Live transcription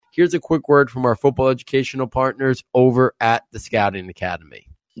here's a quick word from our football educational partners over at the Scouting Academy.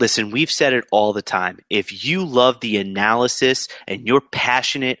 Listen, we've said it all the time. If you love the analysis and you're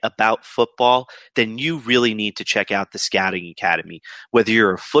passionate about football, then you really need to check out the Scouting Academy. Whether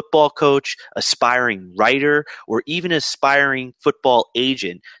you're a football coach, aspiring writer, or even aspiring football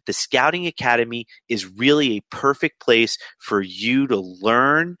agent, the Scouting Academy is really a perfect place for you to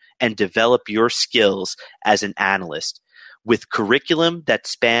learn and develop your skills as an analyst. With curriculum that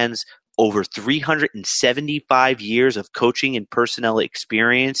spans over 375 years of coaching and personnel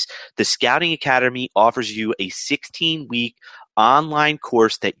experience, the Scouting Academy offers you a 16-week online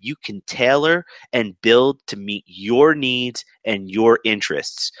course that you can tailor and build to meet your needs and your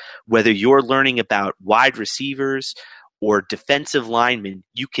interests. Whether you're learning about wide receivers or defensive linemen,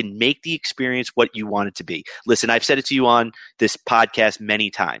 you can make the experience what you want it to be. Listen, I've said it to you on this podcast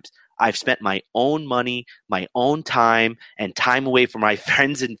many times. I've spent my own money, my own time, and time away from my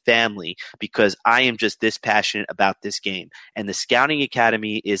friends and family because I am just this passionate about this game. And the Scouting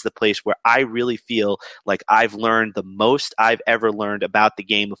Academy is the place where I really feel like I've learned the most I've ever learned about the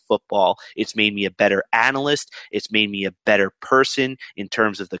game of football. It's made me a better analyst. It's made me a better person in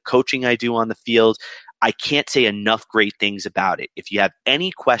terms of the coaching I do on the field. I can't say enough great things about it. If you have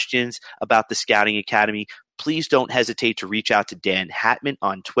any questions about the Scouting Academy, please don't hesitate to reach out to Dan Hatman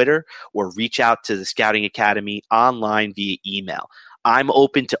on Twitter or reach out to the Scouting Academy online via email. I'm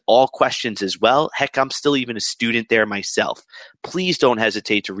open to all questions as well. Heck, I'm still even a student there myself. Please don't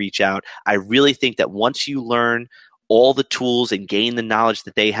hesitate to reach out. I really think that once you learn all the tools and gain the knowledge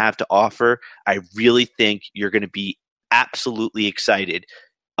that they have to offer, I really think you're going to be absolutely excited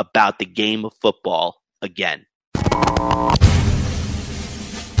about the game of football again.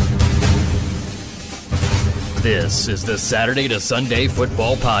 This is the Saturday to Sunday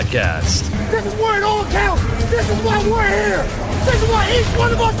Football Podcast. This is where it all counts. This is why we're here. This is why each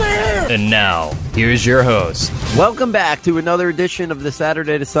one of us are here. And now, here's your host. Welcome back to another edition of the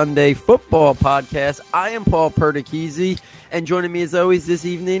Saturday to Sunday Football Podcast. I am Paul Perticchese, and joining me as always this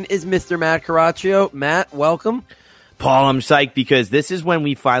evening is Mr. Matt Caraccio. Matt, welcome. Paul, I'm psyched because this is when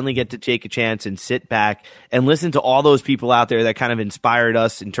we finally get to take a chance and sit back and listen to all those people out there that kind of inspired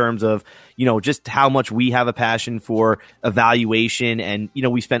us in terms of, you know, just how much we have a passion for evaluation. And, you know,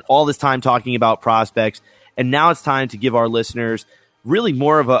 we spent all this time talking about prospects, and now it's time to give our listeners really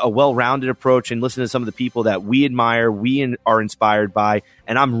more of a well-rounded approach and listen to some of the people that we admire, are inspired by.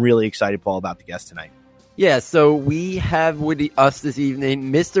 And I'm really excited, Paul, about the guest tonight. Yeah, so we have with us this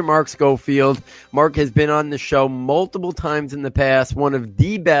evening Mr. Mark Schofield. Mark has been on the show multiple times in the past, one of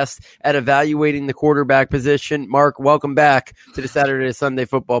the best at evaluating the quarterback position. Mark, welcome back to the Saturday to Sunday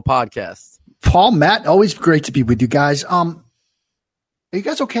Football Podcast. Paul, Matt, always great to be with you guys. Are you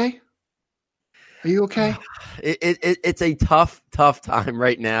guys okay? Are you okay? It's a tough time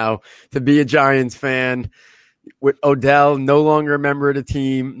right now to be a Giants fan. With Odell no longer a member of the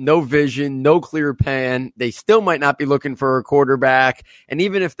team, no vision, no clear plan. They still might not be looking for a quarterback. And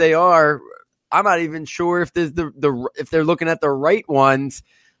even if they are, I'm not even sure if there's if they're looking at the right ones.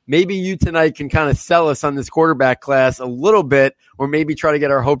 Maybe you tonight can kind of sell us on this quarterback class a little bit, or maybe try to get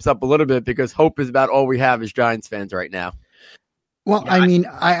our hopes up a little bit, because hope is about all we have as Giants fans right now. Well, I mean,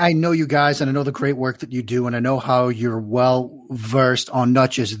 I know you guys, and I know the great work that you do, and I know how you're well versed on not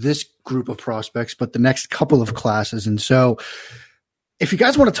just this group of prospects, but the next couple of classes. And so if you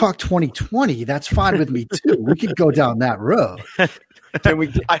guys want to talk 2020, that's fine with me too. We could go down that road.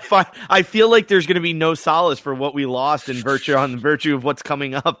 I feel like there's going to be no solace for what we lost in virtue of what's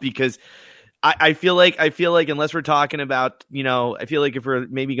coming up, because I feel like unless we're talking about, you know, I feel like if we're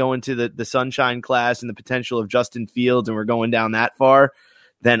maybe going to the Sunshine class and the potential of Justin Fields and we're going down that far,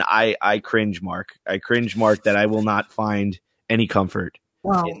 then I cringe, Mark. I cringe, Mark, that I will not find any comfort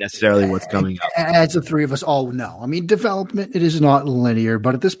in necessarily what's coming up. As the three of us all know, I mean, development, it is not linear,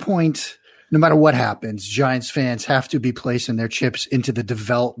 but at this point, no matter what happens, Giants fans have to be placing their chips into the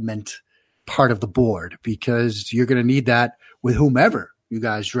development part of the board, because you're going to need that with whomever you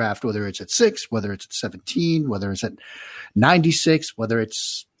guys draft, whether it's at 6, whether it's at 17, whether it's at 96, whether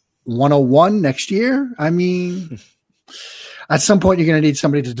it's 101 next year. I mean, at some point, you're going to need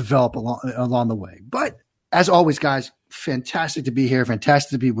somebody to develop along the way. But as always, guys, fantastic to be here.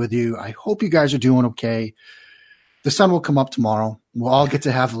 Fantastic to be with you. I hope you guys are doing okay. The sun will come up tomorrow. We'll all get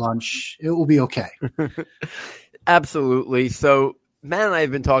to have lunch. It will be okay. Absolutely. So Matt and I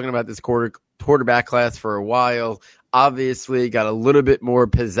have been talking about this quarterback class for a while. Obviously got a little bit more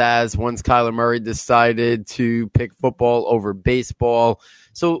pizzazz once Kyler Murray decided to pick football over baseball.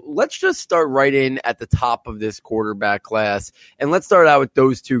 So let's just start right in at the top of this quarterback class. And let's start out with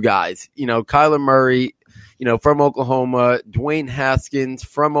those two guys. You know, Kyler Murray, from Oklahoma, Dwayne Haskins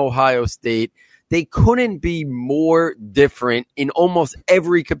from Ohio State. They couldn't be more different in almost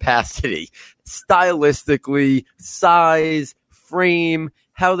every capacity, stylistically, size, frame,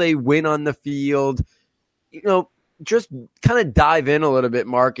 how they win on the field. Just kind of dive in a little bit,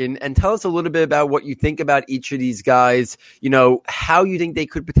 Mark, and tell us a little bit about what you think about each of these guys, how you think they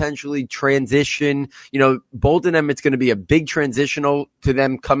could potentially transition. Bolton and it's going to be a big transitional to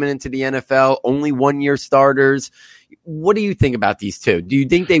them coming into the NFL, only 1-year starters. What do you think about these two? Do you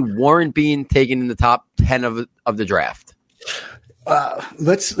think they weren't being taken in the top 10 of the draft?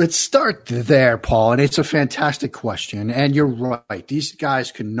 Let's start there, Paul. And it's a fantastic question. And you're right. These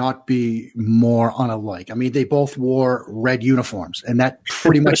guys could not be more unalike. I mean, they both wore red uniforms, and that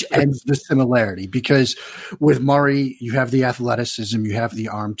pretty much ends the similarity, because with Murray, you have the athleticism, you have the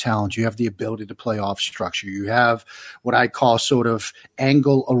arm talent, you have the ability to play off structure. You have what I call sort of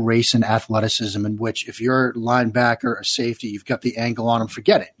angle erasing athleticism, in which if you're a linebacker or safety, you've got the angle on him,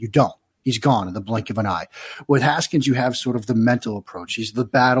 forget it. You don't. He's gone in the blink of an eye. With Haskins, you have sort of the mental approach. He's the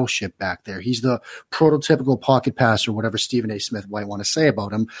battleship back there. He's the prototypical pocket passer, whatever Stephen A. Smith might want to say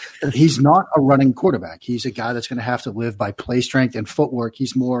about him. He's not a running quarterback. He's a guy that's going to have to live by play strength and footwork.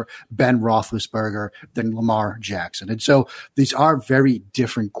 He's more Ben Roethlisberger than Lamar Jackson. And so these are very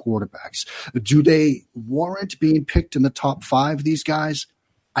different quarterbacks. Do they warrant being picked in the top 5, these guys?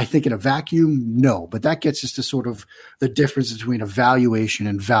 I think in a vacuum, no, but that gets us to sort of the difference between evaluation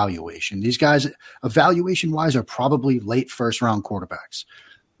and valuation. These guys, evaluation wise, are probably late first round quarterbacks,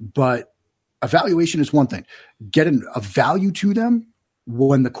 but evaluation is one thing. Getting a value to them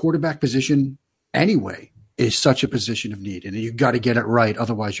when the quarterback position anyway is such a position of need, and you got to get it right.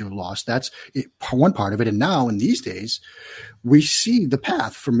 Otherwise you're lost. That's one part of it. And now in these days, we see the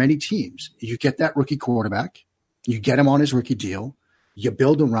path for many teams. You get that rookie quarterback, you get him on his rookie deal, you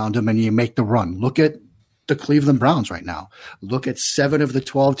build around them, and you make the run. Look at the Cleveland Browns right now. Look at 7 of the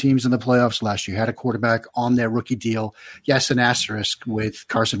 12 teams in the playoffs last year had a quarterback on their rookie deal. Yes, an asterisk with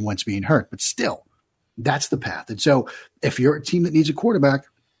Carson Wentz being hurt, but still, that's the path. And so if you're a team that needs a quarterback,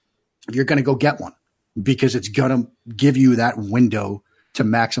 you're going to go get one, because it's going to give you that window to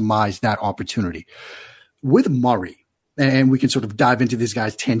maximize that opportunity. With Murray, and we can sort of dive into these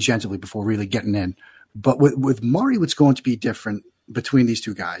guys tangentially before really getting in, but with Murray, what's going to be different between these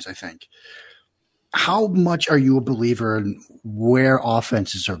two guys, I think, how much are you a believer in where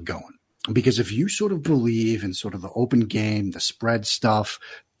offenses are going? Because if you sort of believe in sort of the open game, the spread stuff,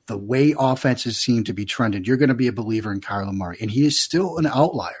 the way offenses seem to be trending, you're going to be a believer in Kyler Murray. And he is still an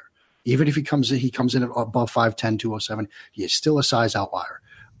outlier. Even if he comes in above 5'10", 207, he is still a size outlier.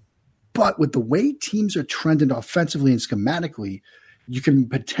 But with the way teams are trending offensively and schematically, you can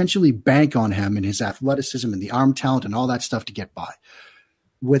potentially bank on him and his athleticism and the arm talent and all that stuff to get by.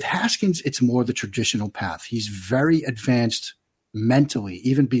 With Haskins, it's more the traditional path. He's very advanced mentally,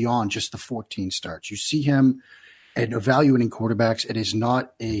 even beyond just the 14 starts. You see him at evaluating quarterbacks. It is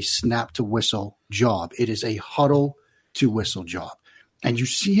not a snap to whistle job. It is a huddle to whistle job. And you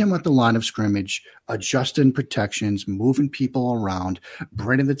see him at the line of scrimmage, adjusting protections, moving people around,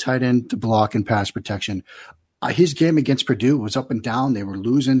 bringing the tight end to block and pass protection. His game against Purdue was up and down. They were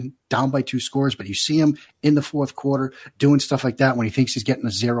losing, down by 2 scores, but you see him in the fourth quarter doing stuff like that when he thinks he's getting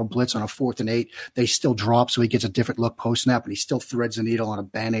a 0 blitz on a 4th and 8. They still drop, so he gets a different look post snap, and he still threads the needle on a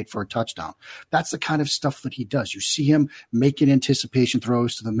Band-Aid for a touchdown. That's the kind of stuff that he does. You see him making anticipation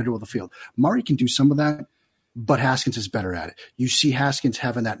throws to the middle of the field. Murray can do some of that, but Haskins is better at it. You see Haskins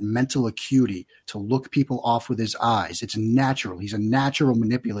having that mental acuity to look people off with his eyes. It's natural. He's a natural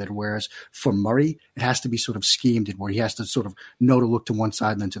manipulator, whereas for Murray, it has to be sort of schemed in where he has to sort of know to look to one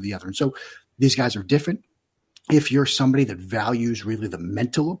side and then to the other. And so these guys are different. If you're somebody that values really the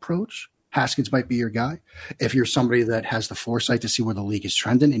mental approach, Haskins might be your guy. If you're somebody that has the foresight to see where the league is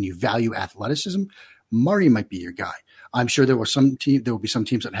trending and you value athleticism, Murray might be your guy. I'm sure there will be some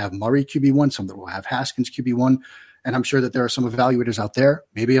teams that have Murray QB1, some that will have Haskins QB1, and I'm sure that there are some evaluators out there,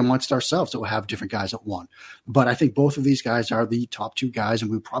 maybe amongst ourselves, that will have different guys at 1. But I think both of these guys are the top 2 guys,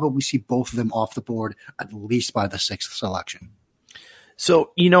 and we'll probably see both of them off the board at least by the 6th selection.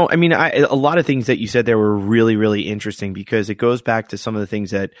 So, a lot of things that you said there were really, really interesting, because it goes back to some of the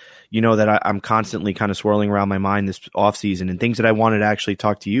things that, that I'm constantly kind of swirling around my mind this offseason, and things that I wanted to actually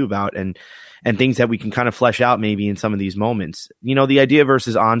talk to you about, and things that we can kind of flesh out maybe in some of these moments. The idea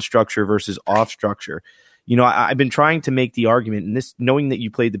versus on structure versus off structure. I've been trying to make the argument, and this, knowing that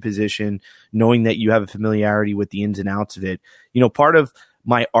you played the position, knowing that you have a familiarity with the ins and outs of it, part of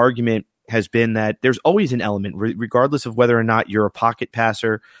my argument has been that there's always an element, regardless of whether or not you're a pocket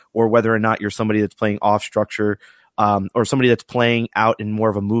passer or whether or not you're somebody that's playing off structure, or somebody that's playing out in more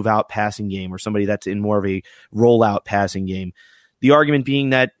of a move out passing game, or somebody that's in more of a rollout passing game. The argument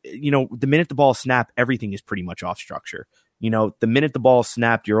being that, the minute the ball snapped, everything is pretty much off structure. The minute the ball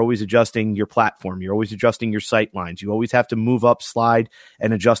snapped, you're always adjusting your platform. You're always adjusting your sight lines. You always have to move up, slide,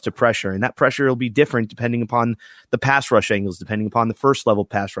 and adjust to pressure. And that pressure will be different depending upon the pass rush angles, depending upon the first level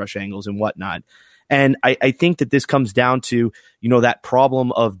pass rush angles and whatnot. And I think that this comes down to, that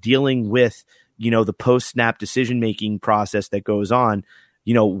problem of dealing with, the post-snap decision-making process that goes on.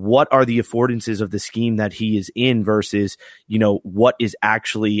 What are the affordances of the scheme that he is in versus, what is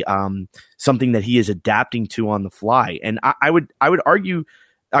actually something that he is adapting to on the fly. And I would argue,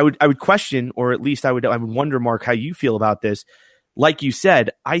 I would question, or at least I would wonder, Mark, how you feel about this. Like you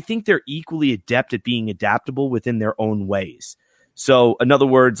said, I think they're equally adept at being adaptable within their own ways. So in other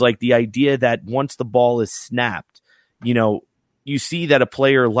words, like the idea that once the ball is snapped, you see that a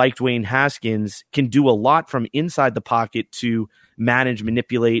player like Dwayne Haskins can do a lot from inside the pocket to manage,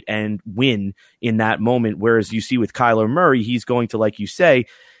 manipulate, and win in that moment. Whereas you see with Kyler Murray, he's going to, like you said,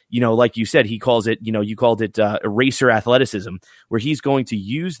 he calls it, you called it eraser athleticism, where he's going to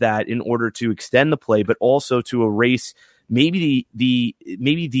use that in order to extend the play, but also to erase maybe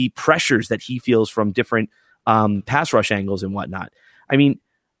the pressures that he feels from different pass rush angles and whatnot. I mean,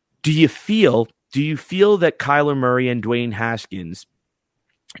 do you feel that Kyler Murray and Dwayne Haskins,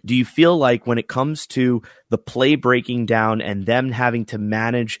 do you feel like when it comes to the play breaking down and them having to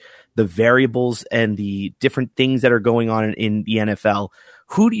manage the variables and the different things that are going on in the NFL,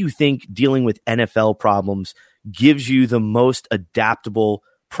 who do you think dealing with NFL problems gives you the most adaptable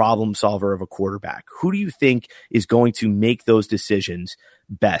problem solver of a quarterback? Who do you think is going to make those decisions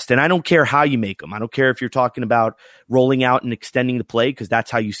best? And I don't care how you make them. I don't care if you're talking about rolling out and extending the play, because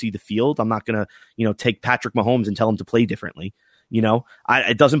that's how you see the field. I'm not going to, take Patrick Mahomes and tell him to play differently.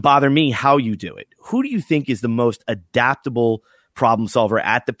 It doesn't bother me how you do it. Who do you think is the most adaptable problem solver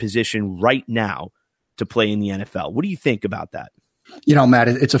at the position right now to play in the NFL? What do you think about that? Matt,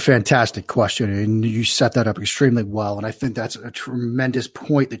 it's a fantastic question, and you set that up extremely well. And I think that's a tremendous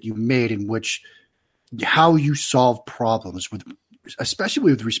point that you made, in which how you solve problems,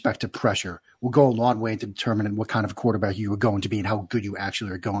 especially with respect to pressure, will go a long way into determining what kind of a quarterback you are going to be and how good you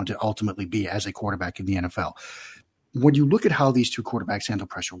actually are going to ultimately be as a quarterback in the NFL. When you look at how these two quarterbacks handle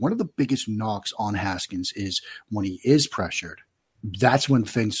pressure, one of the biggest knocks on Haskins is when he is pressured. That's when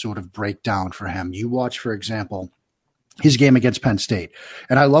things sort of break down for him. You watch, for example, his game against Penn State.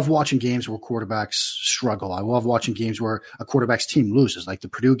 And I love watching games where quarterbacks struggle. I love watching games where a quarterback's team loses. Like the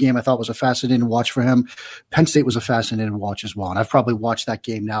Purdue game, I thought was a fascinating watch for him. Penn State was a fascinating watch as well. And I've probably watched that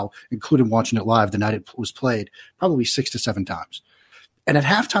game now, including watching it live the night it was played, probably 6 to 7 times. And at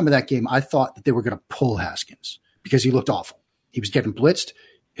halftime of that game, I thought that they were going to pull Haskins because he looked awful. He was getting blitzed.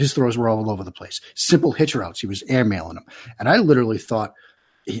 His throws were all over the place. Simple hitch routes. He was airmailing them. And I literally thought,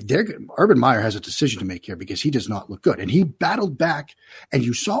 Urban Meyer has a decision to make here because he does not look good. And he battled back. And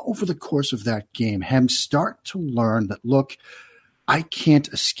you saw over the course of that game him start to learn that, look, I can't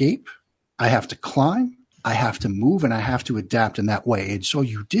escape. I have to climb. I have to move, and I have to adapt in that way. And so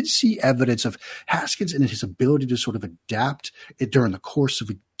you did see evidence of Haskins and his ability to sort of adapt it during the course of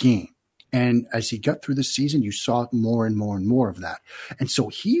a game. And as he got through the season, you saw more and more and more of that. And so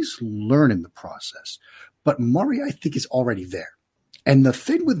he's learning the process. But Murray, I think, is already there. And the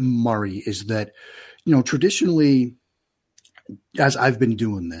thing with Murray is that, traditionally, as I've been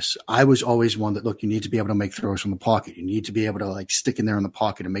doing this, I was always one that, look, you need to be able to make throws from the pocket. You need to be able to stick in there in the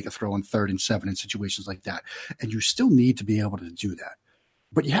pocket and make a throw on 3rd and 7 in situations like that. And you still need to be able to do that.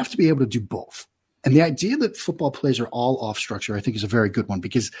 But you have to be able to do both. And the idea that football plays are all off structure, I think, is a very good one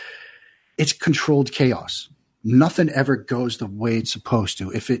because it's controlled chaos. Nothing ever goes the way it's supposed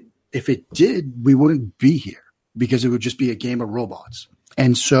to. If it did, we wouldn't be here because it would just be a game of robots.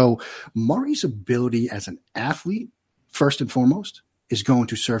 And so Murray's ability as an athlete, first and foremost, is going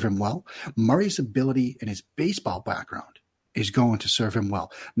to serve him well. Murray's ability and his baseball background is going to serve him well.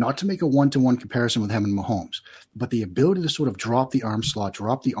 Not to make a one-to-one comparison with him and Mahomes, but the ability to sort of drop the arm slot,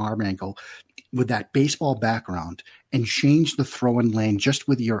 drop the arm angle with that baseball background and change the throwing lane just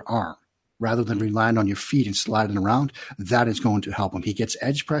with your arm, rather than relying on your feet and sliding around, that is going to help him. He gets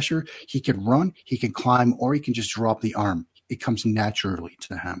edge pressure. He can run, he can climb, or he can just drop the arm. It comes naturally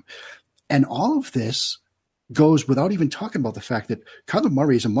to him. And all of this goes without even talking about the fact that Kyler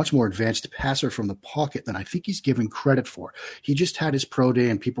Murray is a much more advanced passer from the pocket than I think he's given credit for. He just had his pro day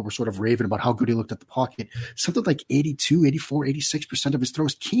and people were sort of raving about how good he looked at the pocket. Something like 82, 84, 86% of his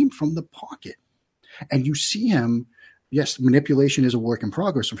throws came from the pocket. And you see him, yes, manipulation is a work in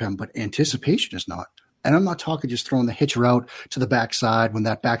progress for him, but anticipation is not. And I'm not talking just throwing the hitch route to the backside when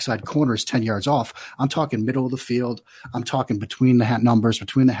that backside corner is 10 yards off. I'm talking middle of the field. I'm talking between the numbers,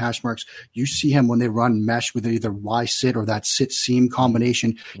 between the hash marks. You see him when they run mesh with either Y sit or that sit seam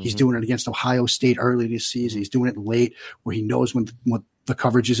combination. Mm-hmm. He's doing it against Ohio State early this season. He's doing it late where he knows when the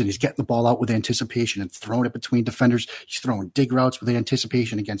coverage is, and he's getting the ball out with anticipation and throwing it between defenders. He's throwing dig routes with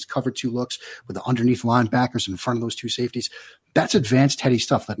anticipation against cover 2 looks with the underneath linebackers in front of those 2 safeties. That's advanced Teddy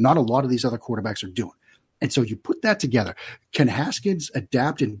stuff that not a lot of these other quarterbacks are doing. And so you put that together. Can Haskins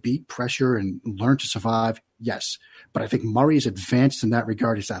adapt and beat pressure and learn to survive? Yes. But I think Murray is advanced in that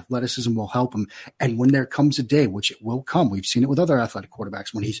regard. His athleticism will help him. And when there comes a day, which it will come, we've seen it with other athletic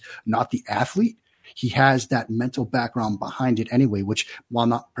quarterbacks, when he's not the athlete, he has that mental background behind it anyway, which, while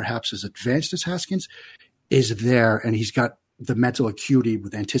not perhaps as advanced as Haskins, is there. And he's got the mental acuity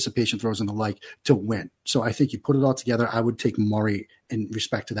with anticipation throws and the like to win. So I think you put it all together. I would take Murray in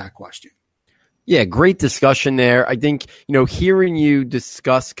respect to that question. Yeah, great discussion there. I think, hearing you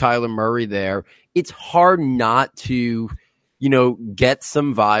discuss Kyler Murray there, it's hard not to, get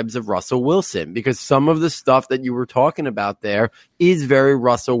some vibes of Russell Wilson, because some of the stuff that you were talking about there is very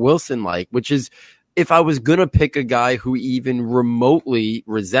Russell Wilson-like, which is, if I was going to pick a guy who even remotely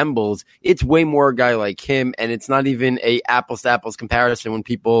resembles, it's way more a guy like him. And it's not even a apples to apples comparison when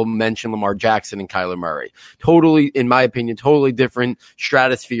people mention Lamar Jackson and Kyler Murray. Totally, in my opinion, totally different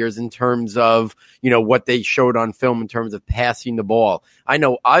stratospheres in terms of, what they showed on film in terms of passing the ball. I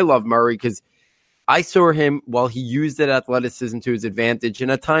know I love Murray because I saw him while he used that athleticism to his advantage.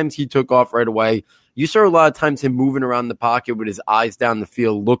 And at times he took off right away. You saw a lot of times him moving around the pocket with his eyes down the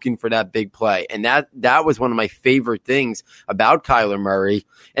field, looking for that big play. And that was one of my favorite things about Kyler Murray.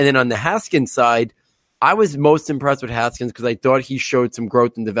 And then on the Haskins side, I was most impressed with Haskins because I thought he showed some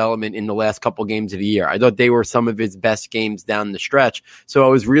growth and development in the last couple games of the year. I thought they were some of his best games down the stretch. So I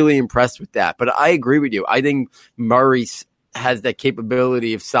was really impressed with that. But I agree with you. I think Murray has that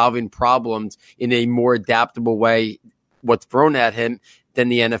capability of solving problems in a more adaptable way, what's thrown at him, than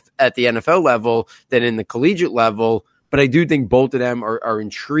at the NFL level than in the collegiate level. But I do think both of them are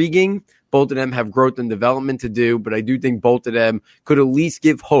intriguing. Both of them have growth and development to do, but I do think both of them could at least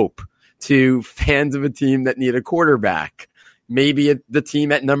give hope to fans of a team that need a quarterback. Maybe the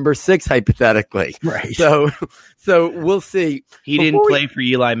team at number 6, hypothetically. Right. So we'll see. He didn't play for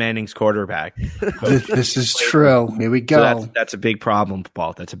Eli Manning's quarterback. This is true. Here we go. So that's a big problem,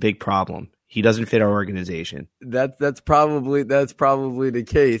 Paul. That's a big problem. He doesn't fit our organization. That's probably the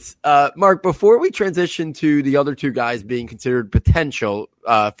case. Mark, before we transition to the other 2 guys being considered potential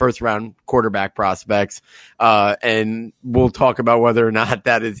first round quarterback prospects, and we'll talk about whether or not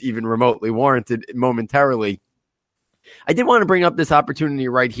that is even remotely warranted momentarily, I did want to bring up this opportunity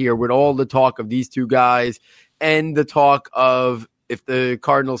right here with all the talk of these 2 guys and the talk of, if the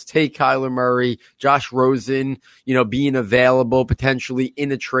Cardinals take Kyler Murray, Josh Rosen, being available potentially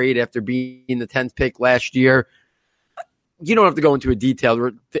in a trade after being the 10th pick last year. You don't have to go into a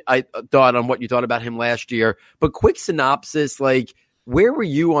detailed thought on what you thought about him last year, but quick synopsis, where were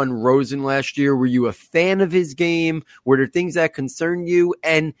you on Rosen last year? Were you a fan of his game? Were there things that concerned you?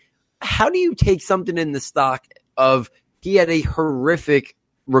 And how do you take something in the stock of he had a horrific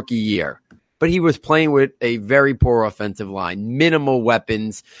rookie year, but he was playing with a very poor offensive line, minimal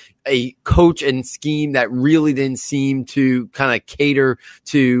weapons, a coach and scheme that really didn't seem to kind of cater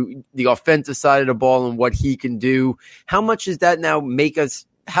to the offensive side of the ball and what he can do. How much does that now make us?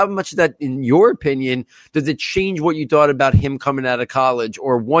 How much of that, in your opinion, does it change what you thought about him coming out of college?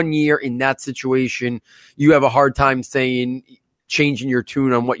 Or 1 year in that situation, you have a hard time changing your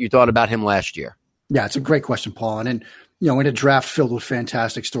tune on what you thought about him last year? Yeah, it's a great question, Paul. And in a draft filled with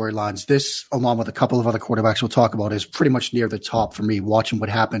fantastic storylines, this, along with a couple of other quarterbacks we'll talk about, is pretty much near the top for me, watching what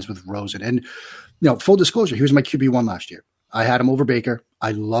happens with Rosen. And, full disclosure, he was my QB1 last year. I had him over Baker.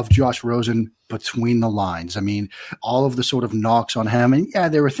 I love Josh Rosen between the lines. I mean, all of the sort of knocks on him, and yeah,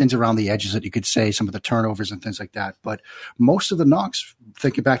 there were things around the edges that you could say, some of the turnovers and things like that. But most of the knocks,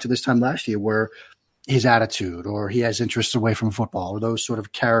 thinking back to this time last year, were his attitude, or he has interests away from football, or those sort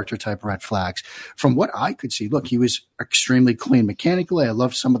of character type red flags. From what I could see, look, he was extremely clean mechanically. I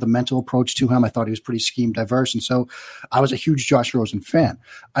loved some of the mental approach to him. I thought he was pretty scheme diverse. And so I was a huge Josh Rosen fan.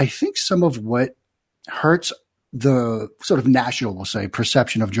 I think some of what hurts the sort of national, we'll say,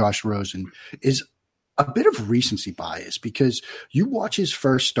 perception of Josh Rosen is a bit of recency bias, because you watch his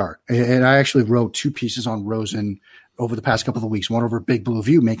first start, and I actually wrote 2 pieces on Rosen over the past couple of weeks, one over Big Blue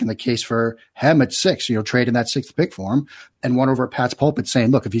View, making the case for him at 6, trading that 6th pick for him, and one over Pat's Pulpit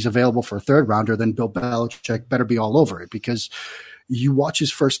saying, look, if he's available for a 3rd rounder, then Bill Belichick better be all over it, because you watch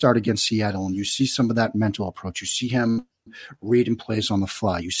his first start against Seattle and you see some of that mental approach. You see him reading plays on the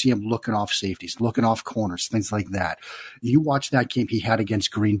fly. You see him looking off safeties, looking off corners, things like that. You watch that game he had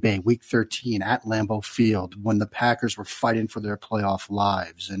against Green Bay, Week 13 at Lambeau Field, when the Packers were fighting for their playoff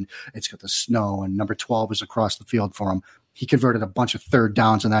lives, and it's got the snow, and number 12 is across the field for him. He converted a bunch of third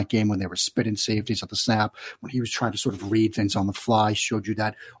downs in that game when they were spitting safeties at the snap, when he was trying to sort of read things on the fly, showed you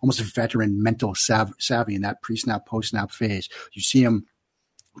that almost veteran mental savvy in that pre-snap, post-snap phase. You see him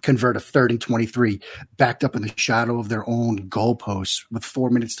convert a 3rd and 23 backed up in the shadow of their own goalposts with 4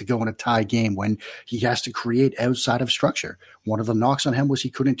 minutes to go in a tie game when he has to create outside of structure. One of the knocks on him was he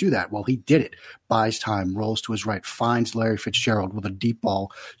couldn't do that. Well, he did it. Buys time, rolls to his right, finds Larry Fitzgerald with a deep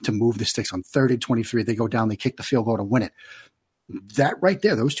ball to move the sticks on 3rd and 23. They go down, they kick the field goal to win it. That right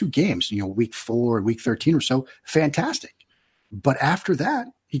there, those two games, week 4, week 13 or so, fantastic. But after that,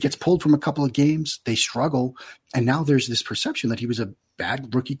 he gets pulled from a couple of games. They struggle. And now there's this perception that he was a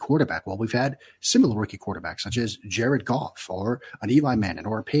bad rookie quarterback. Well, we've had similar rookie quarterbacks, such as Jared Goff or an Eli Manning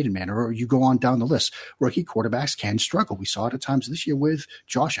or a Peyton Manning, or you go on down the list. Rookie quarterbacks can struggle. We saw it at times this year with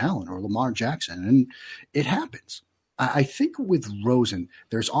Josh Allen or Lamar Jackson, and it happens. I think with Rosen,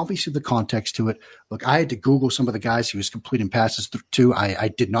 there's obviously the context to it. Look, I had to Google some of the guys he was completing passes to. I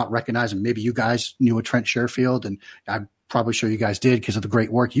did not recognize him. Maybe you guys knew a Trent Sherfield, and I'm probably sure you guys did because of the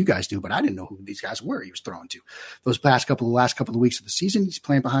great work you guys do, but I didn't know who these guys were he was throwing to. Those last couple of weeks of the season, he's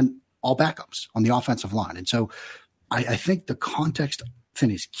playing behind all backups on the offensive line. And so I think the context thing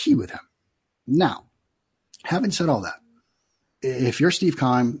is key with him. Now, having said all that, if you're Steve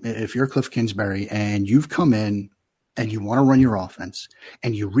Keim, if you're Cliff Kingsbury, and you've come in and you want to run your offense,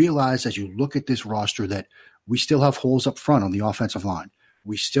 and you realize as you look at this roster that we still have holes up front on the offensive line,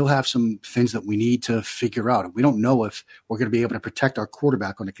 we still have some things that we need to figure out. We don't know if we're going to be able to protect our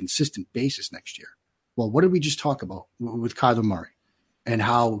quarterback on a consistent basis next year. Well, what did we just talk about with Kyler Murray and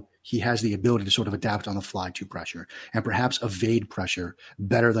how he has the ability to sort of adapt on the fly to pressure and perhaps evade pressure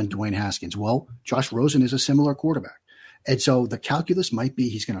better than Dwayne Haskins? Well, Josh Rosen is a similar quarterback. And so the calculus might be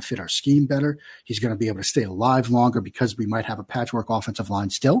he's going to fit our scheme better. He's going to be able to stay alive longer because we might have a patchwork offensive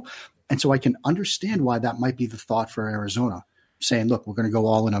line still. And so I can understand why that might be the thought for Arizona, saying, look, we're going to go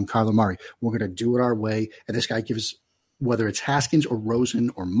all in on Kyler Murray. We're going to do it our way. And this guy gives, whether it's Haskins or Rosen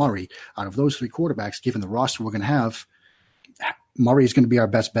or Murray, out of those three quarterbacks, given the roster we're going to have, Murray is going to be our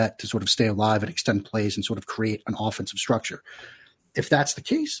best bet to sort of stay alive and extend plays and sort of create an offensive structure. If that's the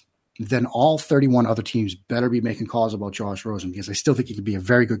case, then all 31 other teams better be making calls about Josh Rosen, because I still think he could be a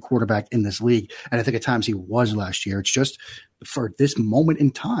very good quarterback in this league. And I think at times he was last year. It's just for this moment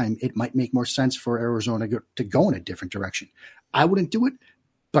in time, it might make more sense for Arizona to go in a different direction. I wouldn't do it,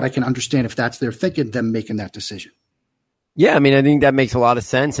 but I can understand if that's their thinking, them making that decision. Yeah, I mean, I think that makes a lot of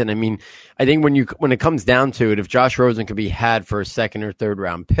sense. And I mean, I think when it comes down to it, if Josh Rosen could be had for a 2nd or 3rd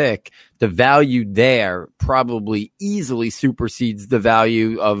round pick, the value there probably easily supersedes the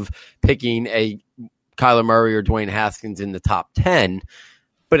value of picking a Kyler Murray or Dwayne Haskins in the top 10.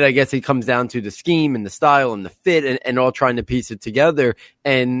 But I guess it comes down to the scheme and the style and the fit and all trying to piece it together.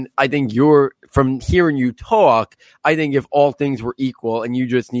 And I think from hearing you talk, I think if all things were equal and you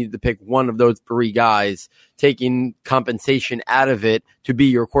just needed to pick one of those 3 guys, taking compensation out of it to be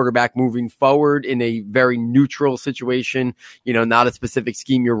your quarterback moving forward in a very neutral situation, not a specific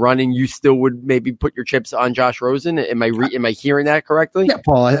scheme you're running, you still would maybe put your chips on Josh Rosen. Am I hearing that correctly? Yeah,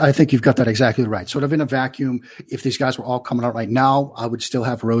 Paul, I think you've got that exactly right. Sort of in a vacuum, if these guys were all coming out right now, I would still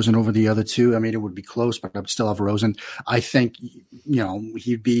have Rosen over the other two. I mean, it would be close, but I would still have Rosen. I think,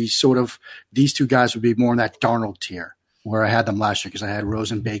 he'd be sort of, these two guys would be more in that Darnold tier, where I had them last year because I had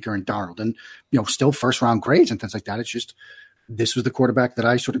Rosen, Baker, and Darnold, and still 1st round grades and things like that. It's just this was the quarterback that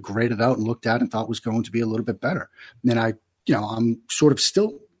I sort of graded out and looked at and thought was going to be a little bit better. And I'm sort of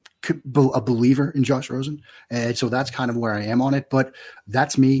still a believer in Josh Rosen, and so that's kind of where I am on it. But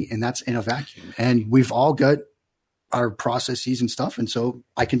that's me, and that's in a vacuum. And we've all got our processes and stuff, and so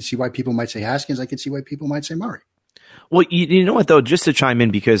I can see why people might say Haskins. I can see why people might say Murray. Well, you know what, though, just to chime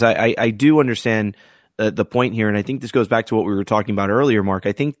in, because I do understand the point here, and I think this goes back to what we were talking about earlier, Mark.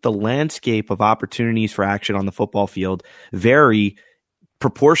 I think the landscape of opportunities for action on the football field vary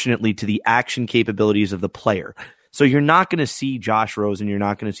proportionately to the action capabilities of the player. So you're not going to see Josh Rosen, you're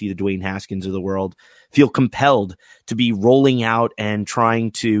not going to see the Dwayne Haskins of the world feel compelled to be rolling out and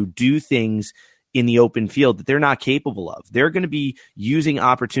trying to do things in the open field that they're not capable of. They're going to be using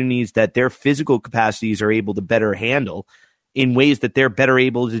opportunities that their physical capacities are able to better handle. in ways that they're better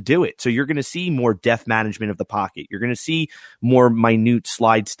able to do it. So you're going to see more depth management of the pocket. You're going to see more minute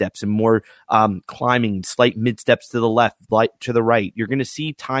slide steps and more climbing, slight mid steps to the left, to the right. You're going to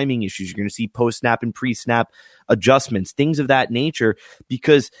see timing issues. You're going to see post-snap and pre-snap adjustments, things of that nature,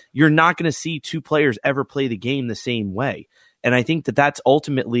 because you're not going to see two players ever play the game the same way. And I think that that's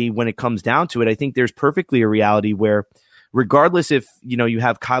ultimately, when it comes down to it, I think there's perfectly a reality where regardless if, you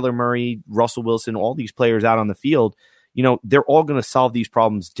have Kyler Murray, Russell Wilson, all these players out on the field, they're all going to solve these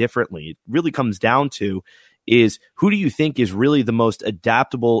problems differently. It really comes down to is who do you think is really the most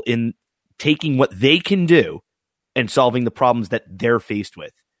adaptable in taking what they can do and solving the problems that they're faced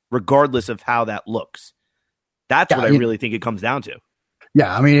with, regardless of how that looks. That's what I really think it comes down to.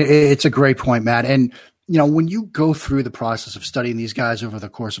 Yeah, I mean, it's a great point, Matt. And, when you go through the process of studying these guys over the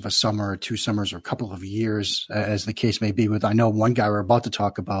course of a summer or 2 summers or a couple of years, as the case may be with, I know one guy we're about to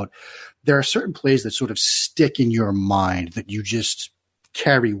talk about, there are certain plays that sort of stick in your mind that you just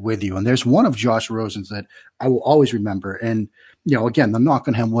carry with you. And there's one of Josh Rosen's that I will always remember. And, again, the knock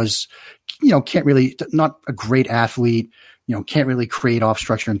on him was, can't really, not a great athlete, can't really create off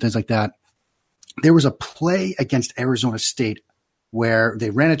structure and things like that. There was a play against Arizona State where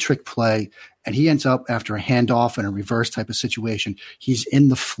they ran a trick play and he ends up, after a handoff and a reverse type of situation, he's in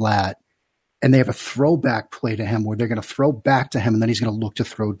the flat and they have a throwback play to him where they're going to throw back to him and then he's going to look to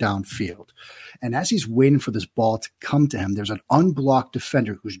throw downfield. And as he's waiting for this ball to come to him, there's an unblocked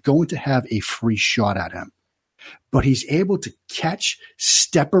defender who's going to have a free shot at him. But he's able to catch,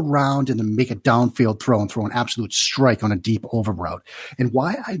 step around, and then make a downfield throw and throw an absolute strike on a deep over route. And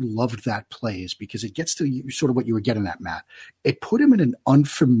why I loved that play is because it gets to sort of what you were getting at, Matt. It put him in an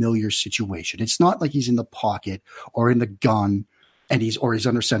unfamiliar situation. It's not like he's in the pocket or in the gun and he's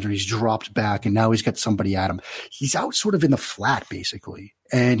under center. He's dropped back and now he's got somebody at him. He's out sort of in the flat, basically.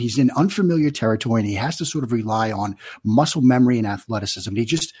 And he's in unfamiliar territory and he has to sort of rely on muscle memory and athleticism. He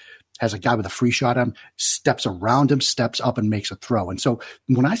just has a guy with a free shot on him, steps around him, steps up and makes a throw. And so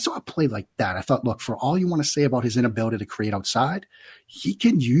when I saw a play like that, I thought, look, for all you want to say about his inability to create outside, he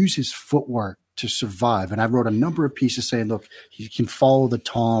can use his footwork to survive. And I wrote a number of pieces saying, look, he can follow the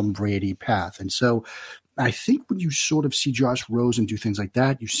Tom Brady path. And so I think when you sort of see Josh Rosen do things like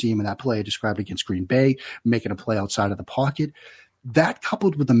that, you see him in that play I described against Green Bay, making a play outside of the pocket. That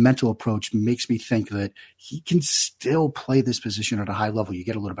coupled with the mental approach makes me think that he can still play this position at a high level. You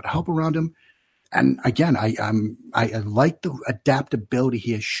get a little bit of help around him. And again, I like the adaptability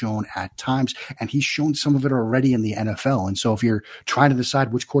he has shown at times, and he's shown some of it already in the NFL. And so if you're trying to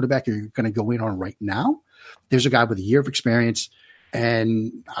decide which quarterback you're going to go in on right now, there's a guy with a year of experience.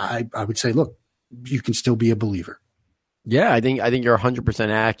 And I would say, look, you can still be a believer. Yeah, I think you're 100%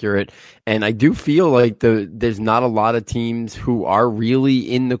 accurate, and I do feel like there's not a lot of teams who are really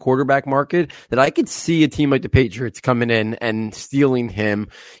in the quarterback market that I could see a team like the Patriots coming in and stealing him.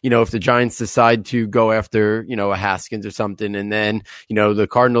 If the Giants decide to go after a Haskins or something, and then the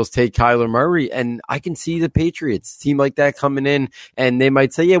Cardinals take Kyler Murray, and I can see the Patriots team like that coming in, and they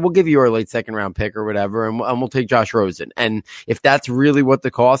might say, yeah, we'll give you our late second round pick or whatever, and we'll take Josh Rosen. And if that's really what the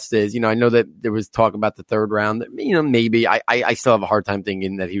cost is, I know that there was talk about the third round, maybe. I still have a hard time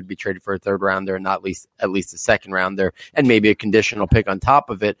thinking that he would be traded for a third rounder and not at least a second rounder and maybe a conditional pick on top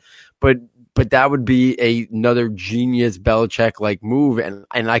of it. But that would be another genius Belichick-like move, and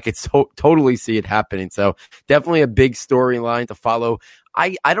I could totally see it happening. So definitely a big storyline to follow.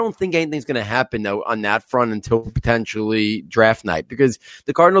 I don't think anything's going to happen, though, on that front until potentially draft night, because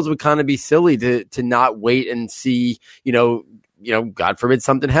the Cardinals would kind of be silly to not wait and see, God forbid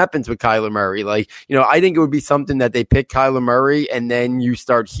something happens with Kyler Murray. I think it would be something that they pick Kyler Murray and then you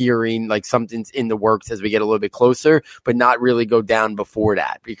start hearing like something's in the works as we get a little bit closer, but not really go down before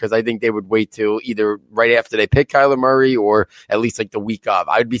that, because I think they would wait till either right after they pick Kyler Murray or at least like the week of.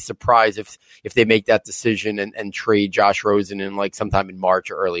 I'd be surprised if they make that decision and trade Josh Rosen in like sometime in March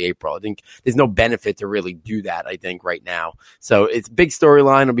or early April. I think there's no benefit to really do that, I think, right now. So it's a big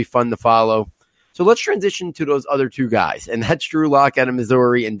storyline. It'll be fun to follow. So let's transition to those other two guys, and that's Drew Lock out of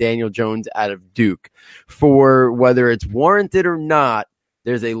Missouri and Daniel Jones out of Duke. For whether it's warranted or not,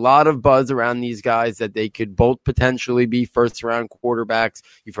 there's a lot of buzz around these guys that they could both potentially be first-round quarterbacks.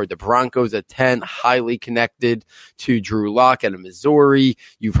 You've heard the Broncos at 10, highly connected to Drew Lock out of Missouri.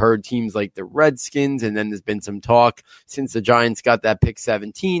 You've heard teams like the Redskins, and then there's been some talk since the Giants got that pick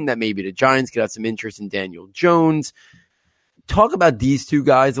 17 that maybe the Giants could have some interest in Daniel Jones. Talk about these two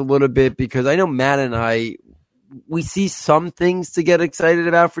guys a little bit, because I know Matt and we see some things to get excited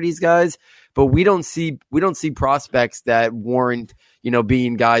about for these guys, but we don't see prospects that warrant,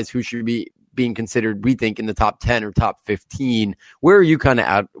 being guys who should be being considered, we think, in the top 10 or top 15. Where are you kind of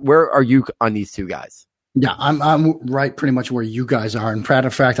out? Where are you on these two guys? Yeah, I'm right pretty much where you guys are. And matter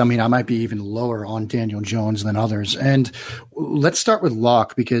of fact, I mean, I might be even lower on Daniel Jones than others. And let's start with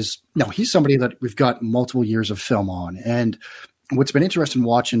Locke because, he's somebody that we've got multiple years of film on. And what's been interesting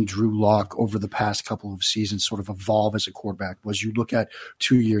watching Drew Lock over the past couple of seasons sort of evolve as a quarterback was you look at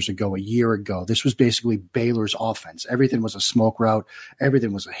 2 years ago, a year ago, this was basically Baylor's offense. Everything was a smoke route.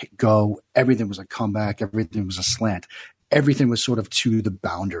 Everything was a hit go. Everything was a comeback. Everything was a slant. Everything was sort of to the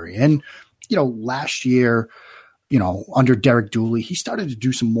boundary. And, last year, under Derek Dooley, he started to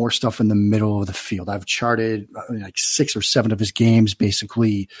do some more stuff in the middle of the field. I've charted like 6 or 7 of his games,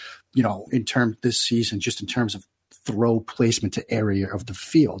 basically, in terms this season, just in terms of throw placement to area of the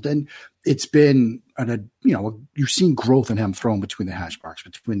field. And it's been, you've seen growth in him throwing between the hash marks,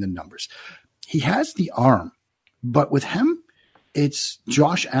 between the numbers. He has the arm, but with him, it's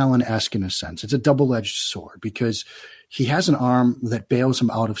Josh Allen-esque in a sense. It's a double-edged sword because he has an arm that bails him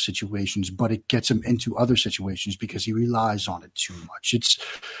out of situations, but it gets him into other situations because he relies on it too much.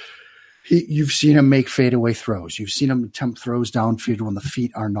 You've seen him make fadeaway throws. You've seen him attempt throws downfield when the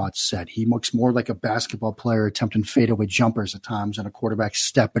feet are not set. He looks more like a basketball player attempting fadeaway jumpers at times than a quarterback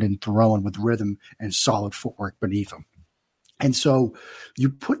stepping and throwing with rhythm and solid footwork beneath him. And so you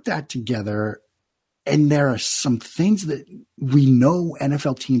put that together, and there are some things that we know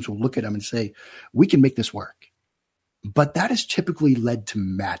NFL teams will look at him and say, we can make this work. But that has typically led to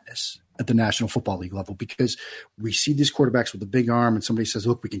madness at the National Football League level because we see these quarterbacks with a big arm and somebody says,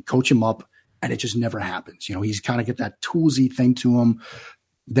 look, we can coach him up, and it just never happens. He's kind of got that toolsy thing to him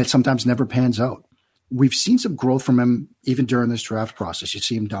that sometimes never pans out. We've seen some growth from him even during this draft process. You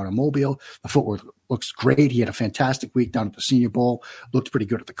see him down in Mobile. The footwork looks great. He had a fantastic week down at the Senior Bowl, looked pretty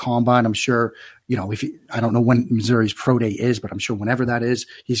good at the Combine. I'm sure, I don't know when Missouri's Pro Day is, but I'm sure whenever that is,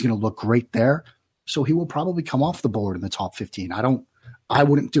 he's going to look great there. So he will probably come off the board in the top 15. I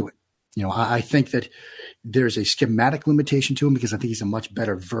wouldn't do it. I think that there's a schematic limitation to him because I think he's a much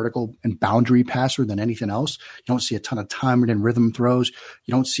better vertical and boundary passer than anything else. You don't see a ton of timed and rhythm throws.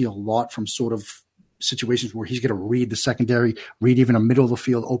 You don't see a lot from sort of situations where he's going to read the secondary, read even a middle of the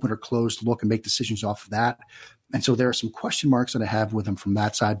field, open or closed look and make decisions off of that. And so there are some question marks that I have with him from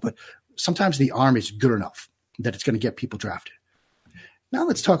that side, but sometimes the arm is good enough that it's going to get people drafted. Now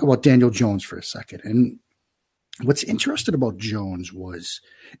let's talk about Daniel Jones for a second. And what's interesting about Jones was,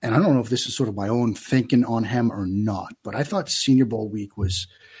 and I don't know if this is sort of my own thinking on him or not, but I thought Senior Bowl week was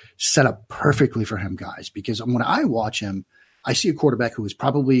set up perfectly for him, guys, because when I watch him, I see a quarterback who is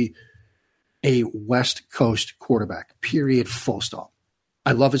probably a West Coast quarterback, period, full stop.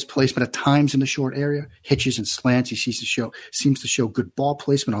 I love his placement at times in the short area, hitches and slants. He seems to show good ball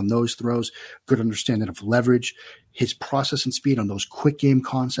placement on those throws, good understanding of leverage. His process and speed on those quick game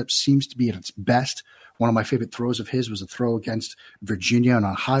concepts seems to be at its best. One of my favorite throws of his was a throw against Virginia on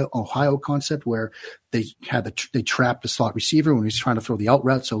an Ohio concept where they trapped the slot receiver when he was trying to throw the out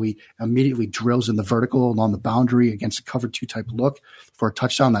route. So he immediately drills in the vertical along the boundary against a cover 2 type look for a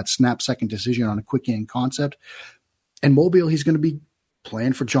touchdown, that snap second decision on a quick game concept. And Mobile, he's going to be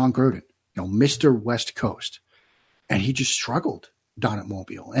playing for John Gruden, Mr. West Coast. And he just struggled down at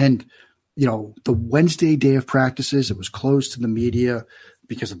Mobile. And, the Wednesday day of practices, it was closed to the media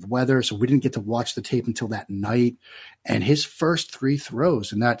because of the weather. So we didn't get to watch the tape until that night. And his first 3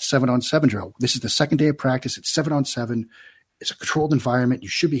 throws in that 7-on-7 drill, this is the second day of practice. It's 7-on-7. It's a controlled environment. You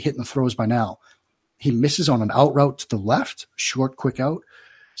should be hitting the throws by now. He misses on an out route to the left, short, quick out.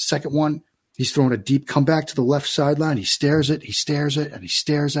 Second one, he's throwing a deep comeback to the left sideline. He stares it, and he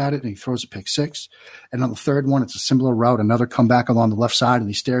stares at it, and he throws a pick 6. And on the third one, it's a similar route, another comeback along the left side, and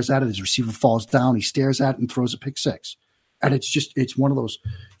he stares at it. His receiver falls down. He stares at it and throws a pick 6. And it's one of those,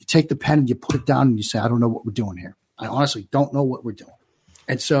 you take the pen and you put it down and you say, I don't know what we're doing here. I honestly don't know what we're doing.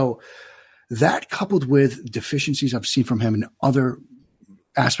 And so that coupled with deficiencies I've seen from him in other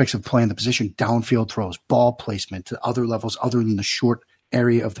aspects of playing the position, downfield throws, ball placement to other levels other than the short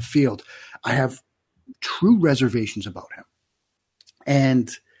area of the field, I have true reservations about him.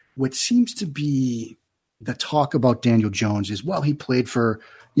 And what seems to be the talk about Daniel Jones is, well, he played for,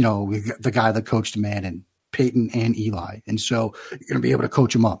 the guy that coached Manning, Peyton and Eli. And so you're going to be able to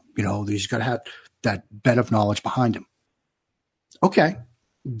coach him up. He's got to have that bed of knowledge behind him. Okay,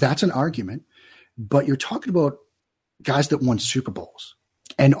 that's an argument. But you're talking about guys that won Super Bowls.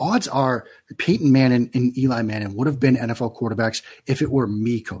 And odds are Peyton Manning and Eli Manning would have been NFL quarterbacks if it were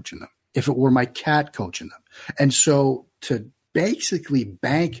me coaching them, if it were my cat coaching them. And so to basically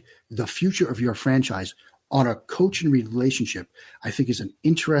bank the future of your franchise on a coaching relationship, I think is an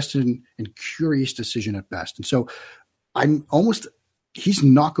interesting and curious decision at best. And so he's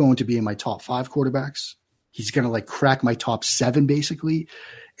not going to be in my top 5 quarterbacks. He's going to crack my top 7 basically.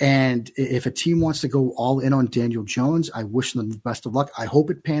 And if a team wants to go all in on Daniel Jones, I wish them the best of luck. I hope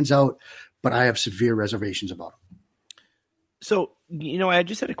it pans out, but I have severe reservations about him. So, I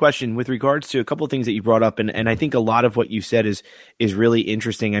just had a question with regards to a couple of things that you brought up, and I think a lot of what you said is really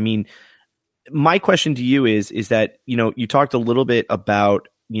interesting. I mean, my question to you is that, you talked a little bit about,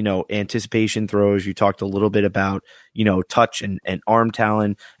 anticipation throws. You talked a little bit about, touch and arm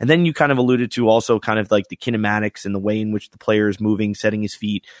talent. And then you kind of alluded to also kind of like the kinematics and the way in which the player is moving, setting his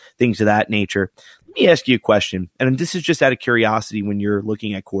feet, things of that nature. Let me ask you a question. And this is just out of curiosity when you're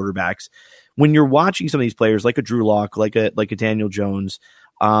looking at quarterbacks. When you're watching some of these players like a Drew Lock, like a Daniel Jones,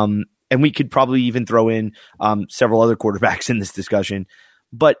 and we could probably even throw in several other quarterbacks in this discussion,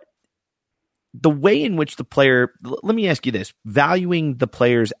 but the way in which the player, let me ask you this, valuing the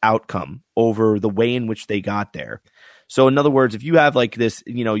player's outcome over the way in which they got there. So in other words, if you have like this,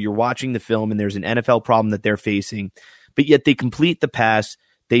 you're watching the film and there's an NFL problem that they're facing, but yet they complete the pass,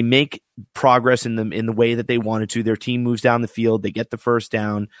 they make progress in the way that they wanted to, their team moves down the field, they get the first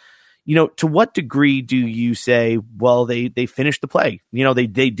down. To what degree do you say, well, they finished the play? They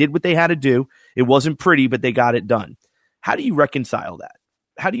did what they had to do. It wasn't pretty, but they got it done. How do you reconcile that?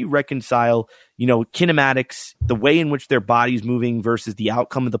 How do you reconcile, kinematics, the way in which their body's moving versus the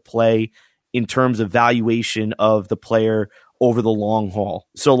outcome of the play in terms of valuation of the player over the long haul?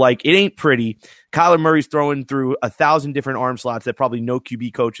 So like, it ain't pretty. Kyler Murray's throwing through 1,000 different arm slots that probably no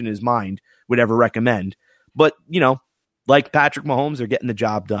QB coach in his mind would ever recommend. But, like Patrick Mahomes, they're getting the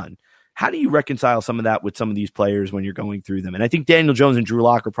job done. How do you reconcile some of that with some of these players when you're going through them? And I think Daniel Jones and Drew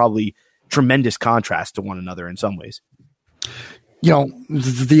Lock are probably tremendous contrast to one another in some ways.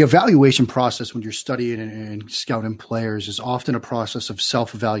 The evaluation process when you're studying and scouting players is often a process of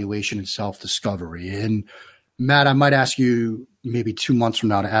self-evaluation and self-discovery. And Matt, I might ask you maybe 2 months from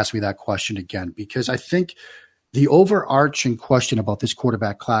now to ask me that question again, because I think the overarching question about this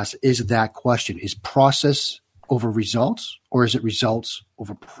quarterback class is that question: is process over results, or is it results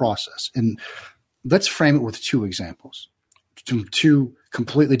over process? And let's frame it with two examples, two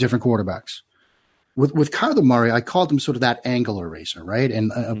completely different quarterbacks. With Kyler Murray, I called him sort of that angle eraser, right?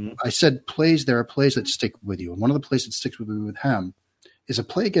 And I said there are plays that stick with you. And one of the plays that sticks with me with him is a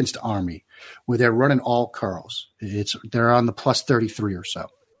play against Army where they're running all curls. They're on the plus 33 or so.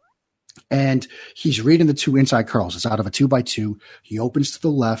 And he's reading the two inside curls. It's out of a 2x2. He opens to the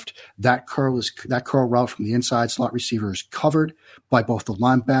left. That curl route from the inside slot receiver is covered by both the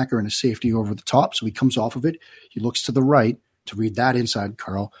linebacker and a safety over the top. So he comes off of it. He looks to the right to read that inside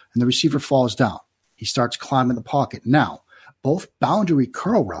curl, and the receiver falls down. He starts climbing the pocket. Now, both boundary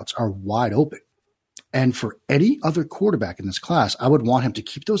curl routes are wide open. And for any other quarterback in this class, I would want him to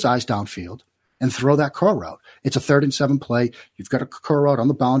keep those eyes downfield and throw that curl route. It's a 3rd and 7 play. You've got a curl route on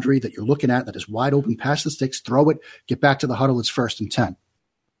the boundary that you're looking at that is wide open, past the sticks, throw it, get back to the huddle. It's 1st and 10.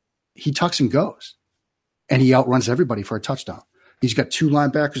 He tucks and goes, and he outruns everybody for a touchdown. He's got two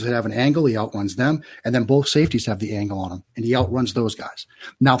linebackers that have an angle. He outruns them. And then both safeties have the angle on them, and he outruns those guys.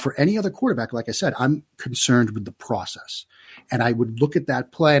 Now, for any other quarterback, like I said, I'm concerned with the process. And I would look at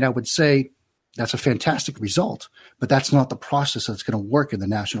that play and I would say, that's a fantastic result, but that's not the process that's going to work in the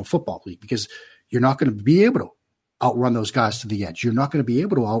National Football League, because you're not going to be able to outrun those guys to the edge. You're not going to be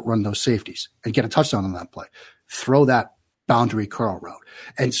able to outrun those safeties and get a touchdown on that play. Throw that boundary curl route.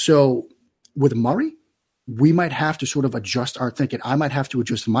 And so with Murray, we might have to sort of adjust our thinking. I might have to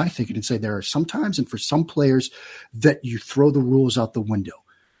adjust my thinking and say there are some times, and for some players, that you throw the rules out the window.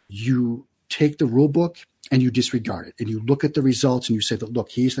 You take the rule book and you disregard it, and you look at the results and you say that,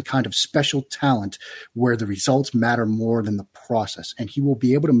 look, he's the kind of special talent where the results matter more than the process, and he will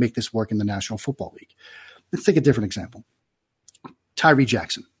be able to make this work in the National Football League. Let's take a different example. Tyree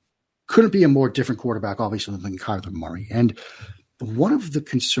Jackson. Couldn't be a more different quarterback, obviously, than Kyler Murray. And one of the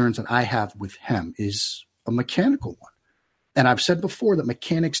concerns that I have with him is a mechanical one. And I've said before that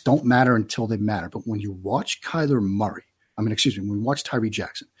mechanics don't matter until they matter. But when you watch when you watch Tyree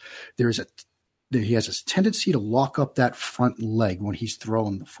Jackson, he has a tendency to lock up that front leg when he's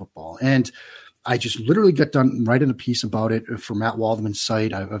throwing the football. And I just literally got done writing a piece about it for Matt Waldman's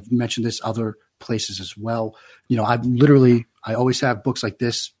site. I've mentioned this other places as well. I always have books like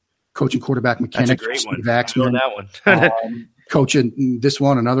this, Coaching Quarterback Mechanics. That's a great one. Axman, that one. coaching this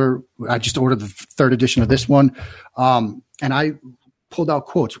one, another. I just ordered the 3rd edition of this one. And I pulled out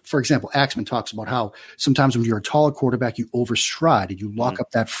quotes. For example, Axman talks about how sometimes when you're a taller quarterback, you overstride and you lock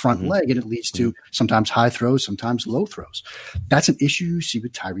up that front leg, and it leads to sometimes high throws, sometimes low throws. That's an issue you see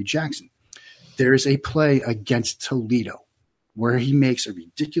with Tyree Jackson. There is a play against Toledo where he makes a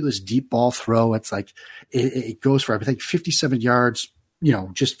ridiculous deep ball throw. It's like it goes for, I think, 57 yards,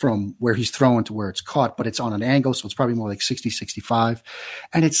 just from where he's throwing to where it's caught, but it's on an angle. So it's probably more like 60, 65.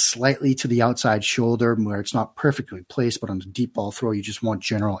 And it's slightly to the outside shoulder where it's not perfectly placed, but on a deep ball throw, you just want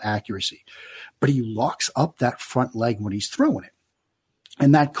general accuracy. But he locks up that front leg when he's throwing it.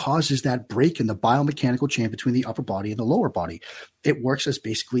 And that causes that break in the biomechanical chain between the upper body and the lower body. It works as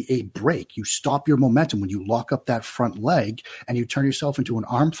basically a brake. You stop your momentum when you lock up that front leg and you turn yourself into an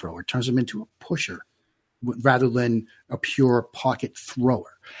arm thrower. It turns him into a pusher rather than a pure pocket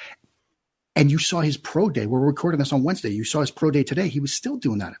thrower. And you saw his pro day. We're recording this on Wednesday. You saw his pro day today. He was still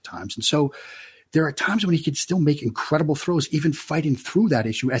doing that at times. And so there are times when he could still make incredible throws, even fighting through that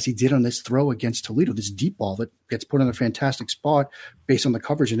issue as he did on this throw against Toledo, this deep ball that gets put in a fantastic spot based on the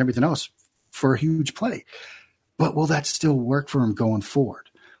coverage and everything else for a huge play. But will that still work for him going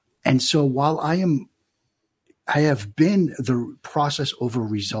forward? And so while I have been the process over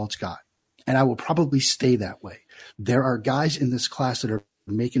results guy, and I will probably stay that way, there are guys in this class that are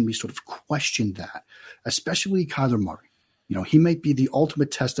making me sort of question that, especially Kyler Murray. He might be the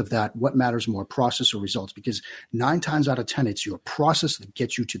ultimate test of that. What matters more, process or results? Because 9 times out of 10, it's your process that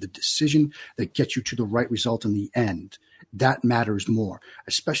gets you to the decision, that gets you to the right result in the end. That matters more,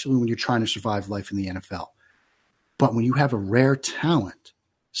 especially when you're trying to survive life in the NFL. But when you have a rare talent,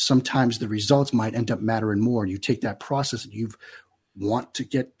 sometimes the results might end up mattering more. And you take that process that you want to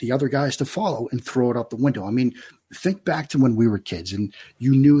get the other guys to follow and throw it out the window. I mean, think back to when we were kids and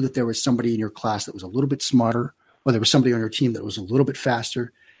you knew that there was somebody in your class that was a little bit smarter, or there was somebody on your team that was a little bit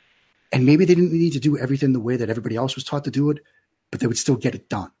faster, and maybe they didn't need to do everything the way that everybody else was taught to do it, but they would still get it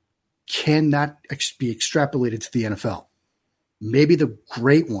done. Can that be extrapolated to the NFL? Maybe the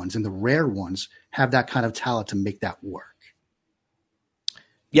great ones and the rare ones have that kind of talent to make that work.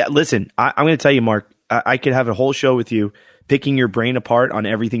 Yeah, listen, I'm going to tell you, Mark, I could have a whole show with you picking your brain apart on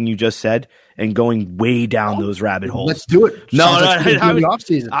everything you just said and going way down those rabbit holes. Let's do it.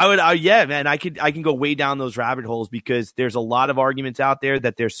 Yeah, man, I can go way down those rabbit holes because there's a lot of arguments out there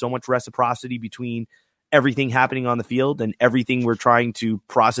that there's so much reciprocity between everything happening on the field and everything we're trying to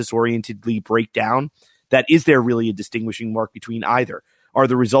process orientedly break down. That is there really a distinguishing mark between either? Are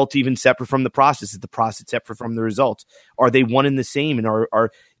the results even separate from the process? Is the process separate from the results? Are they one and the same? And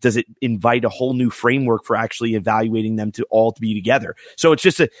does it invite a whole new framework for actually evaluating them to all to be together? So it's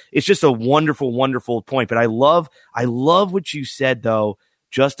just a wonderful, wonderful point. But I love what you said though,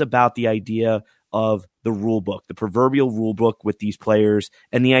 just about the idea of the rule book, the proverbial rule book with these players,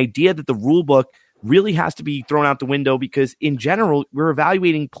 and the idea that the rule book really has to be thrown out the window because in general, we're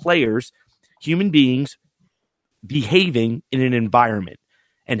evaluating players, human beings, behaving in an environment.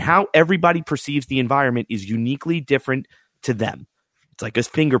 And how everybody perceives the environment is uniquely different to them. It's like a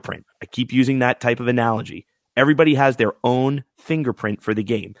fingerprint. I keep using that type of analogy. Everybody has their own fingerprint for the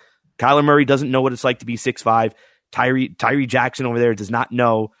game. Kyler Murray doesn't know what it's like to be 6'5". Tyree Jackson over there does not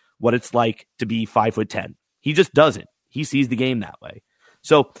know what it's like to be 5'10". He just doesn't. He sees the game that way.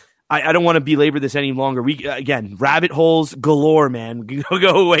 So I don't want to belabor this any longer. Again, rabbit holes galore, man. We can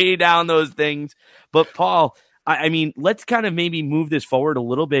go way down those things. But Paul, I mean, let's kind of maybe move this forward a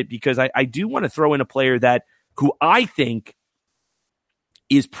little bit because I do want to throw in a player who I think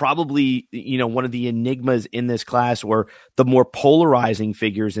is probably, one of the enigmas in this class or the more polarizing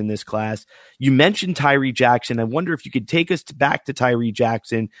figures in this class. You mentioned Tyree Jackson. I wonder if you could take us back to Tyree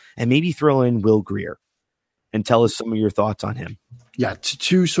Jackson and maybe throw in Will Grier and tell us some of your thoughts on him. Yeah,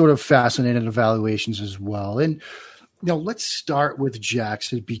 two sort of fascinating evaluations as well. And let's start with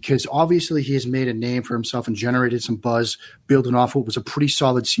Jackson because obviously he has made a name for himself and generated some buzz building off what was a pretty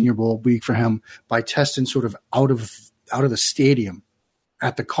solid Senior Bowl week for him by testing sort of out of the stadium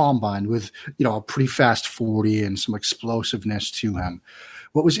at the combine with, a pretty fast 40 and some explosiveness to him.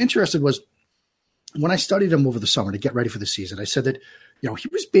 What was interesting was when I studied him over the summer to get ready for the season, I said that, he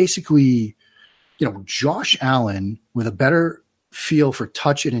was basically, Josh Allen with a better feel for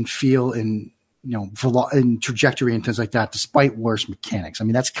touch and feel and, and trajectory and things like that, despite worse mechanics. I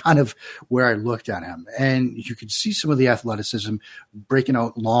mean, that's kind of where I looked at him. And you could see some of the athleticism breaking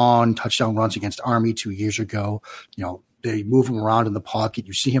out long touchdown runs against Army 2 years ago. They move him around in the pocket.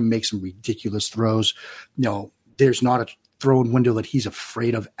 You see him make some ridiculous throws. There's not a throwing window that he's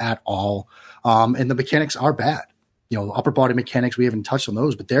afraid of at all. And the mechanics are bad. Upper body mechanics, we haven't touched on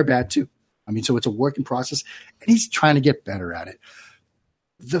those, but they're bad too. I mean, so it's a working process and he's trying to get better at it.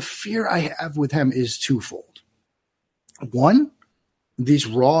 The fear I have with him is twofold. One, these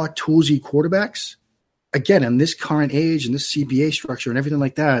raw, toolsy quarterbacks, again, in this current age and this CBA structure and everything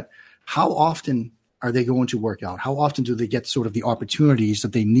like that, how often are they going to work out? How often do they get sort of the opportunities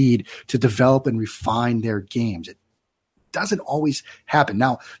that they need to develop and refine their games? doesn't always happen.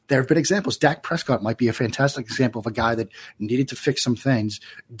 Now, there have been examples. Dak Prescott might be a fantastic example of a guy that needed to fix some things,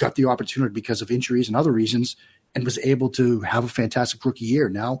 got the opportunity because of injuries and other reasons, and was able to have a fantastic rookie year.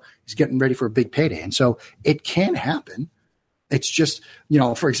 Now he's getting ready for a big payday. And so it can happen. It's just,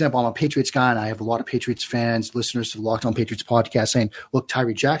 for example, I'm a Patriots guy, and I have a lot of Patriots fans, listeners to the Locked On Patriots podcast saying, look,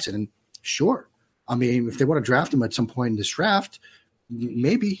 Tyree Jackson. And sure, I mean, if they want to draft him at some point in this draft,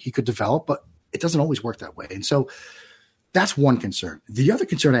 maybe he could develop, but it doesn't always work that way. And so that's one concern. The other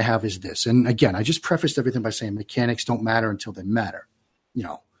concern I have is this. And again, I just prefaced everything by saying mechanics don't matter until they matter.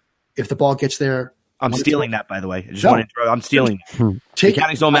 If the ball gets there. I'm stealing that, by the way. I just want to interrupt. I'm stealing it.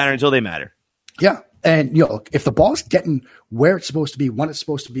 Mechanics don't matter until they matter. Yeah. And, if the ball's getting where it's supposed to be, when it's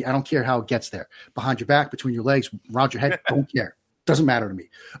supposed to be, I don't care how it gets there. Behind your back, between your legs, around your head, don't care. Doesn't matter to me.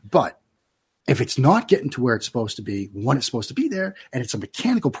 But if it's not getting to where it's supposed to be, when it's supposed to be there, and it's a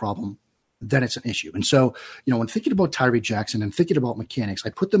mechanical problem, then it's an issue. And so, when thinking about Tyree Jackson and thinking about mechanics, I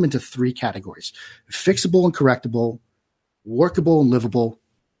put them into 3 categories: fixable and correctable, workable and livable,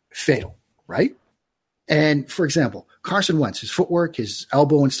 fatal, right? And for example, Carson Wentz, his footwork, his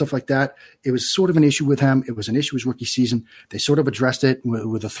elbow and stuff like that, it was sort of an issue with him. It was an issue his rookie season. They sort of addressed it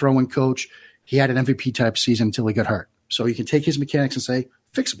with a throwing coach. He had an MVP type season until he got hurt. So you can take his mechanics and say,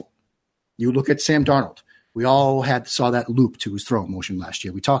 fixable. You look at Sam Darnold. We all saw that loop to his throw motion last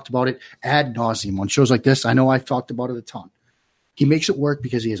year. We talked about it ad nauseum on shows like this. I know I've talked about it a ton. He makes it work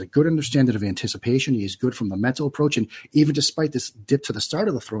because he has a good understanding of anticipation. He is good from the mental approach. And even despite this dip to the start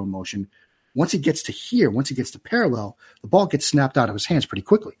of the throw motion, once he gets to here, once he gets to parallel, the ball gets snapped out of his hands pretty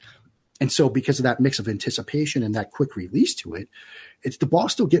quickly. And so because of that mix of anticipation and that quick release to it, it's the ball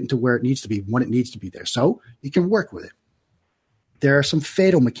still getting to where it needs to be when it needs to be there. So you can work with it. There are some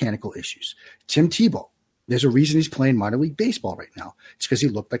fatal mechanical issues. Tim Tebow, there's a reason he's playing minor league baseball right now. It's because he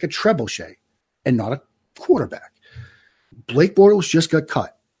looked like a trebuchet and not a quarterback. Blake Bortles just got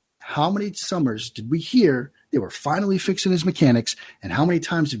cut. How many summers did we hear they were finally fixing his mechanics, and how many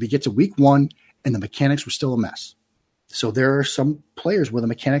times did we get to week 1 and the mechanics were still a mess? So there are some players where the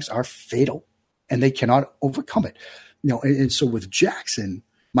mechanics are fatal and they cannot overcome it. And so with Jackson,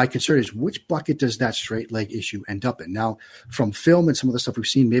 my concern is which bucket does that straight leg issue end up in? Now, from film and some of the stuff we've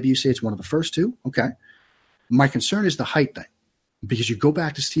seen, maybe you say it's one of the first 2. Okay. My concern is the height thing, because you go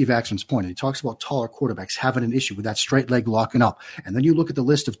back to Steve Axman's point, and he talks about taller quarterbacks having an issue with that straight leg locking up. And then you look at the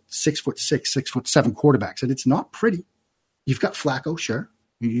list of 6'6", 6'7" quarterbacks, and it's not pretty. You've got Flacco, sure.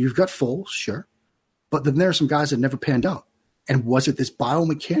 You've got Foles, sure. But then there are some guys that never panned out. And was it this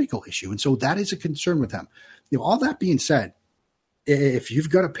biomechanical issue? And so that is a concern with them. All that being said, if you've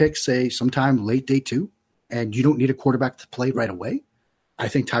got a pick, say, sometime late day 2, and you don't need a quarterback to play right away, I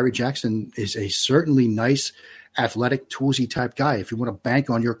think Tyree Jackson is a certainly nice, athletic, toolsy type guy. If you want to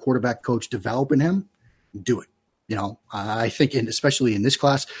bank on your quarterback coach developing him, do it. I think, especially in this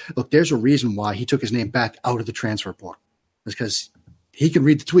class, look, there's a reason why he took his name back out of the transfer portal. It's because he can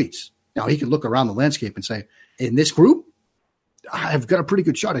read the tweets. Now, he can look around the landscape and say, in this group, I've got a pretty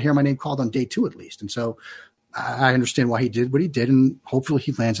good shot to hear my name called on day 2 at least. And so I understand why he did what he did, and hopefully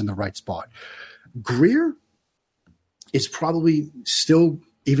he lands in the right spot. Greer is probably still,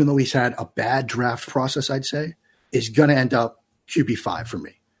 even though he's had a bad draft process, I'd say, is going to end up QB5 for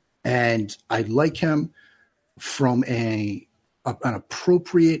me. And I like him from an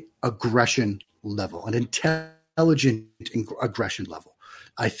appropriate aggression level, an intelligent aggression level.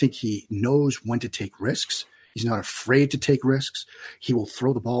 I think he knows when to take risks. He's not afraid to take risks. He will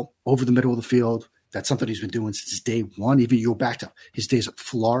throw the ball over the middle of the field. That's something he's been doing since day 1. Even you go back to his days at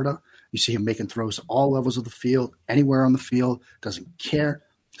Florida, you see him making throws to all levels of the field, anywhere on the field, doesn't care,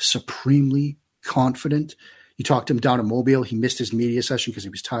 supremely confident. You talked to him down in Mobile. He missed his media session because he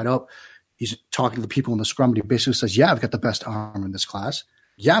was tied up. He's talking to the people in the scrum, and he basically says, yeah, I've got the best arm in this class.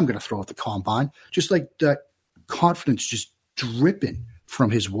 Yeah, I'm going to throw at the combine. Just like that confidence just dripping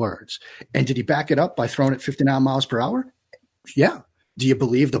from his words. And did he back it up by throwing at 59 miles per hour? Yeah. Do you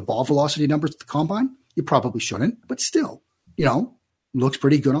believe the ball velocity numbers at the combine? You probably shouldn't, but still, looks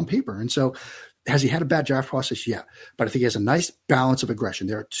pretty good on paper. And so has he had a bad draft process? Yeah. But I think he has a nice balance of aggression.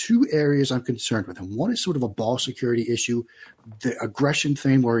 There are 2 areas I'm concerned with him. One is sort of a ball security issue. The aggression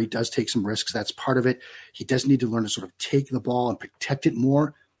thing where he does take some risks, that's part of it. He does need to learn to sort of take the ball and protect it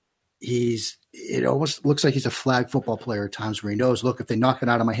more. It almost looks like he's a flag football player at times, where he knows, look, if they knock it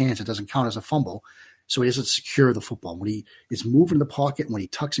out of my hands, it doesn't count as a fumble. So he doesn't secure the football. When he is moving the pocket, when he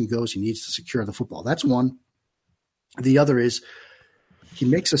tucks and goes, he needs to secure the football. That's one. The other is he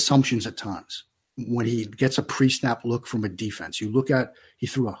makes assumptions at times. When he gets a pre-snap look from a defense, he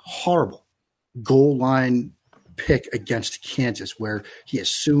threw a horrible goal line pick against Kansas where he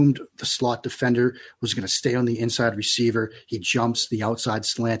assumed the slot defender was going to stay on the inside receiver. He jumps the outside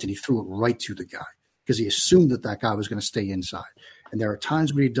slant and he threw it right to the guy because he assumed that guy was going to stay inside. And there are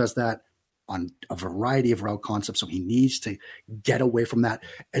times where he does that on a variety of route concepts. So he needs to get away from that.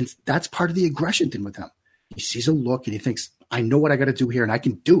 And that's part of the aggression thing with him. He sees a look and he thinks, I know what I got to do here and I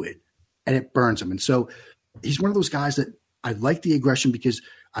can do it. And it burns him. And so he's one of those guys that I like the aggression because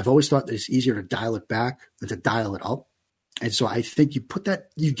I've always thought that it's easier to dial it back than to dial it up. And so I think you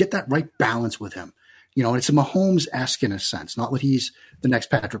get that right balance with him. And it's a Mahomes-esque in a sense, not that he's the next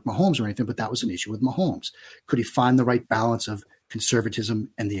Patrick Mahomes or anything, but that was an issue with Mahomes. Could he find the right balance of conservatism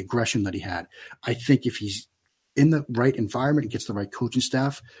and the aggression that he had? I think if he's in the right environment and gets the right coaching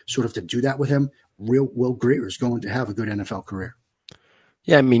staff sort of to do that with him, Will Grier is going to have a good NFL career.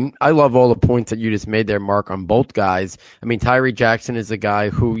 Yeah, I mean, I love all the points that you just made there, Mark, on both guys. I mean, Tyree Jackson is a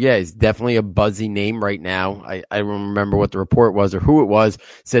guy who, is definitely a buzzy name right now. I don't remember what the report was or who it was,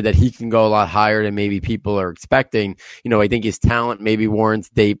 said that he can go a lot higher than maybe people are expecting. I think his talent maybe warrants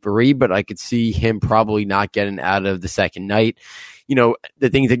Dave Berry, but I could see him probably not getting out of the second night. The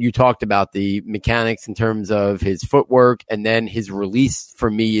things that you talked about, the mechanics in terms of his footwork and then his release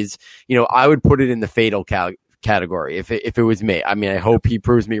for me is, I would put it in the fatal category if it was me. I mean, I hope he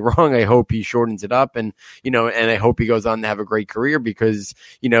proves me wrong. I hope he shortens it up and I hope he goes on to have a great career because,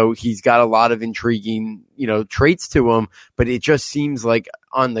 he's got a lot of intriguing, traits to him, but it just seems like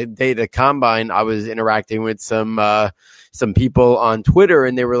on the day of the combine, I was interacting with some people on Twitter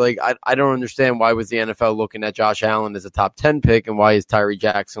and they were like, I don't understand why was the NFL looking at Josh Allen as a top 10 pick and why is Tyree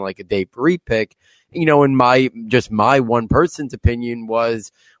Jackson like a Dave Berry pick? And my one person's opinion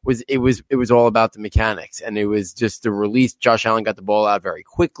was it was all about the mechanics and it was just the release. Josh Allen got the ball out very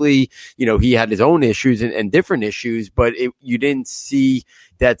quickly. He had his own issues and different issues, but you didn't see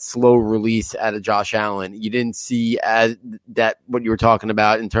that slow release out of Josh Allen. You didn't see that what you were talking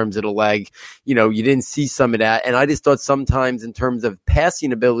about in terms of the leg. You didn't see some of that. And I just thought sometimes in terms of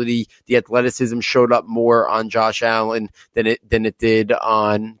passing ability, the athleticism showed up more on Josh Allen than it did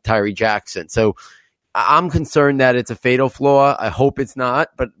on Tyree Jackson. So I'm concerned that it's a fatal flaw. I hope it's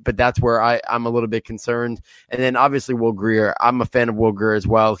not, but that's where I'm a little bit concerned. And then obviously Will Grier. I'm a fan of Will Grier as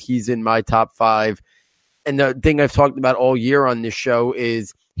well. He's in my top 5. And the thing I've talked about all year on this show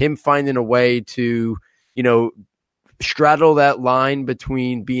is him finding a way to, straddle that line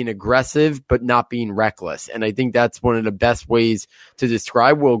between being aggressive but not being reckless. And I think that's one of the best ways to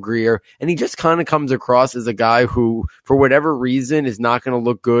describe Will Grier. And he just kind of comes across as a guy who, for whatever reason, is not going to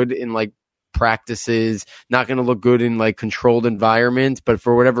look good in like practices, not going to look good in like controlled environments, but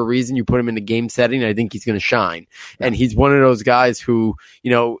for whatever reason you put him in a game setting, I think he's going to shine. And he's one of those guys who,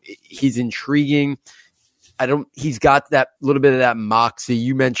 he's intriguing. He's got that little bit of that moxie.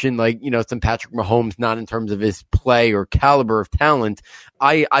 You mentioned some Patrick Mahomes, not in terms of his play or caliber of talent.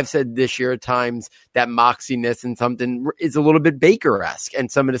 I've said this year at times that moxiness and something is a little bit Baker-esque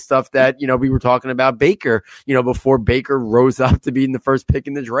and some of the stuff that, we were talking about Baker, before Baker rose up to being the first pick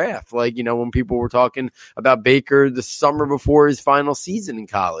in the draft. When people were talking about Baker the summer before his final season in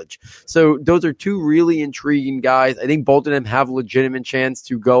college. So those are two really intriguing guys. I think both of them have a legitimate chance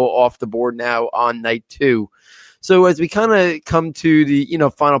to go off the board now on night 2. So as we kind of come to the,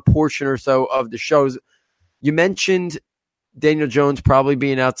 final portion or so of the shows, you mentioned Daniel Jones probably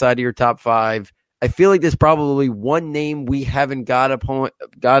being outside of your top 5. I feel like there's probably one name we haven't got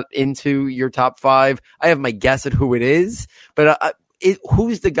into your top 5. I have my guess at who it is, but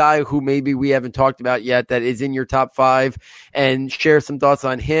who's the guy who maybe we haven't talked about yet that is in your top 5, and share some thoughts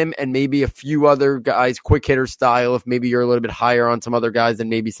on him and maybe a few other guys, quick hitter style, if maybe you're a little bit higher on some other guys than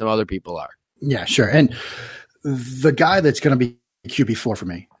maybe some other people are. Yeah, sure. And the guy that's going to be QB4 for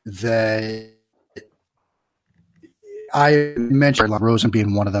me, that I mentioned Rosen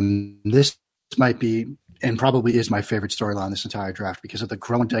being one of them. This might be and probably is my favorite storyline this entire draft because of the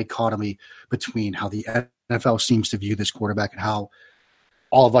growing dichotomy between how the NFL seems to view this quarterback and how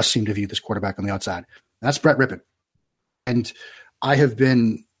all of us seem to view this quarterback on the outside. And that's Brett Rypien. And I have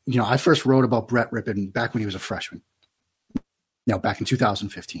been, I first wrote about Brett Rypien back when he was a freshman, back in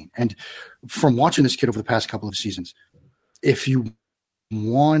 2015. And from watching this kid over the past couple of seasons, if you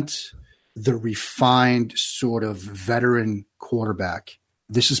want the refined sort of veteran quarterback,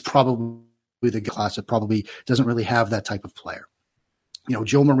 this is probably the class that probably doesn't really have that type of player.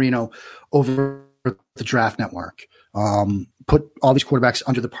 Joe Marino over the Draft Network put all these quarterbacks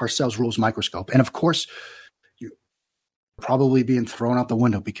under the Parcells rules microscope. And of course, you're probably being thrown out the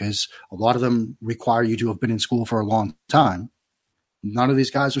window because a lot of them require you to have been in school for a long time. None of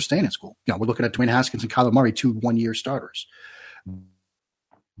these guys are staying in school. We're looking at Dwayne Haskins and Kyler Murray, 2 one-year starters.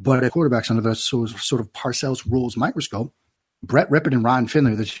 But at quarterbacks under the sort of Parcells rules microscope, Brett Rippon and Ryan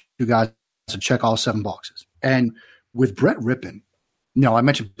Finley are the two guys to check all 7 boxes. And with Brett Rippon, I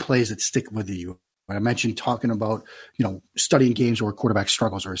mentioned plays that stick with you. I mentioned talking about, studying games where a quarterback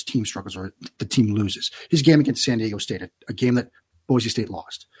struggles or his team struggles or the team loses. His game against San Diego State, a game that Boise State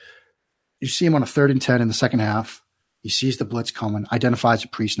lost. You see him on a 3rd and 10 in the second half. He sees the blitz coming, identifies a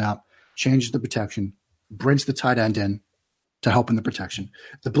pre-snap, changes the protection, brings the tight end in to help in the protection.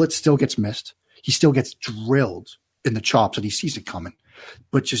 The blitz still gets missed. He still gets drilled in the chops and he sees it coming,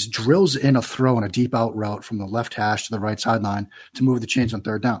 but just drills in a throw and a deep out route from the left hash to the right sideline to move the chains on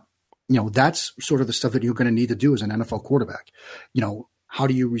 3rd down. That's sort of the stuff that you're going to need to do as an NFL quarterback. How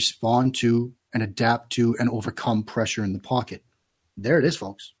do you respond to and adapt to and overcome pressure in the pocket? There it is,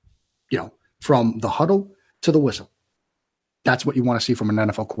 folks. From the huddle to the whistle. That's what you want to see from an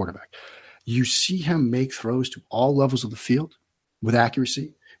NFL quarterback. You see him make throws to all levels of the field with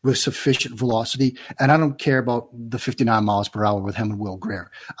accuracy, with sufficient velocity. And I don't care about the 59 miles per hour with him and Will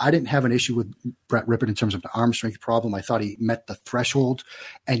Grier. I didn't have an issue with Brett Rippon in terms of the arm strength problem. I thought he met the threshold,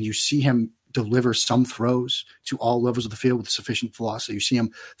 and you see him deliver some throws to all levels of the field with sufficient velocity. You see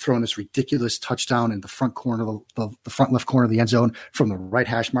him throwing this ridiculous touchdown in the front corner, the front left corner of the end zone from the right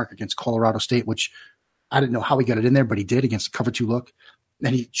hash mark against Colorado State, which I didn't know how he got it in there, but he did against the cover 2 look.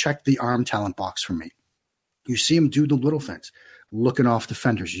 And he checked the arm talent box for me. You see him do the little things, looking off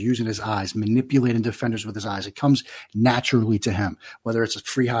defenders, using his eyes, manipulating defenders with his eyes. It comes naturally to him, whether it's a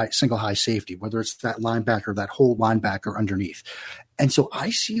free high, single high safety, whether it's that linebacker, that whole linebacker underneath. And so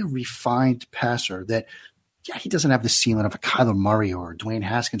I see a refined passer that, he doesn't have the ceiling of a Kyler Murray or Dwayne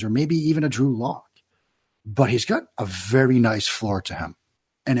Haskins or maybe even a Drew Lock, but he's got a very nice floor to him.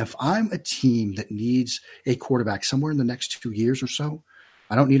 And if I'm a team that needs a quarterback somewhere in the next 2 years or so,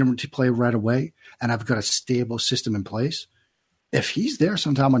 I don't need him to play right away, and I've got a stable system in place. If he's there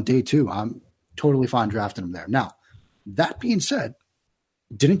sometime on day 2, I'm totally fine drafting him there. Now, that being said,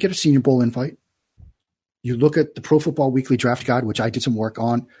 didn't get a Senior Bowl invite. You look at the Pro Football Weekly draft guide, which I did some work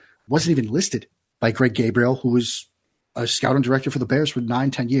on, wasn't even listed by Greg Gabriel, who was a scouting director for the Bears for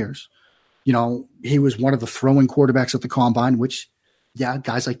 9-10 years. He was one of the throwing quarterbacks at the Combine, which,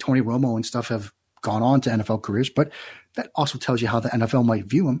 guys like Tony Romo and stuff have gone on to NFL careers, but that also tells you how the NFL might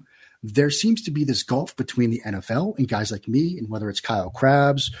view him. There seems to be this gulf between the NFL and guys like me, and whether it's Kyle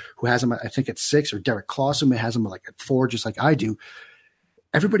Krabs, who has him, I think, at 6, or Derek Clausen, who has him at 4, just like I do.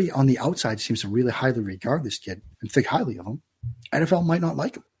 Everybody on the outside seems to really highly regard this kid and think highly of him. NFL might not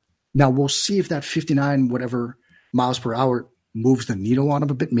like him. Now, we'll see if that 59 whatever miles per hour moves the needle on him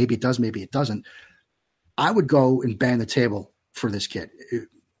a bit. Maybe it does, maybe it doesn't. I would go and bang the table for this kid,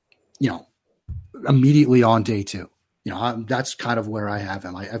 immediately on day 2. That's kind of where I have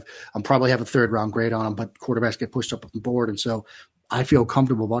him. I'm probably have a 3rd round grade on him, but quarterbacks get pushed up on the board. And so I feel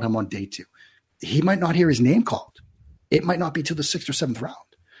comfortable about him on day 2. He might not hear his name called. It might not be till the 6th or 7th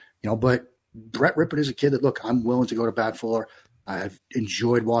round, but Brett Rippon is a kid that, look, I'm willing to go to bat for. I've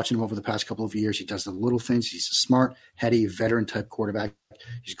enjoyed watching him over the past couple of years. He does the little things. He's a smart, heady, veteran-type quarterback.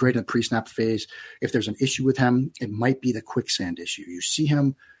 He's great in the pre-snap phase. If there's an issue with him, it might be the quicksand issue. You see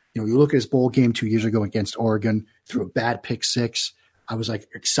him, you look at his bowl game 2 years ago against Oregon, threw a bad pick 6. I was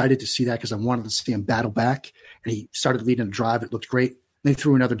excited to see that because I wanted to see him battle back. And he started leading a drive. It looked great. They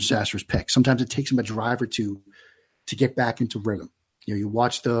threw another disastrous pick. Sometimes it takes him a drive or two to get back into rhythm. You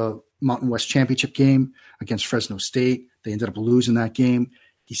watch the Mountain West Championship game against Fresno State. They ended up losing that game.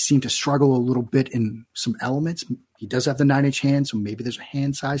 He seemed to struggle a little bit in some elements. He does have the 9-inch hand, so maybe there's a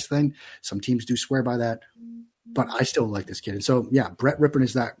hand size thing. Some teams do swear by that. But I still like this kid. And so, Brett Rippon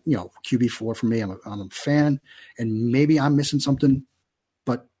is that, QB4 for me. I'm a fan, and maybe I'm missing something.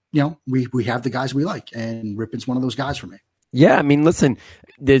 But, we have the guys we like, and Rippon's one of those guys for me. Yeah, I mean, listen,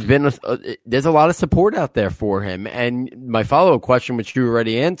 there's a lot of support out there for him. And my follow-up question, which you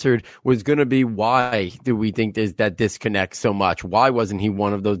already answered, was going to be, why do we think there's that disconnect so much? Why wasn't he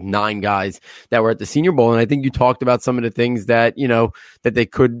one of those 9 guys that were at the Senior Bowl? And I think you talked about some of the things that, that they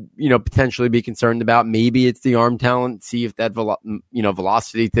could, potentially be concerned about. Maybe it's the arm talent, see if that,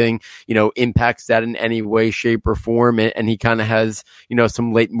 velocity thing, impacts that in any way, shape, or form. And he kind of has,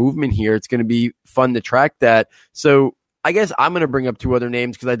 some late movement here. It's going to be fun to track that. So, I guess I'm going to bring up 2 other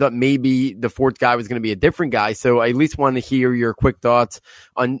names because I thought maybe the 4th guy was going to be a different guy. So I at least want to hear your quick thoughts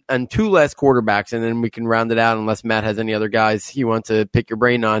on 2 last quarterbacks, and then we can round it out unless Matt has any other guys he wants to pick your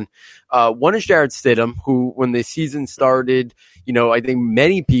brain on. One is Jarrett Stidham, who, when the season started, I think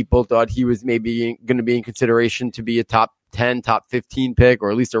many people thought he was maybe going to be in consideration to be a top 10, top 15 pick,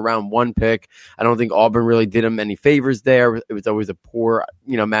 or at least a round 1 pick. I don't think Auburn really did him any favors there. It was always a poor,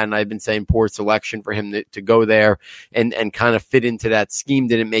 Matt and I have been saying poor selection for him to go there and kind of fit into that scheme.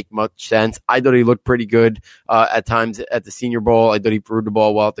 Didn't make much sense. I thought he looked pretty good at times at the Senior Bowl. I thought he threw the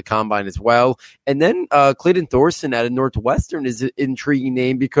ball well at the Combine as well. And then Clayton Thorson out of Northwestern is an intriguing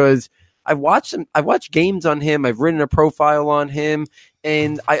name because I've watched games on him. I've written a profile on him,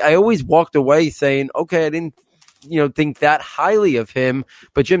 and I always walked away saying, okay, I didn't think that highly of him.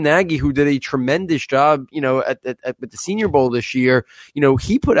 But Jim Nagy, who did a tremendous job, with the Senior Bowl this year,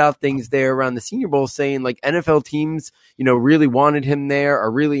 he put out things there around the Senior Bowl saying like NFL teams, really wanted him there,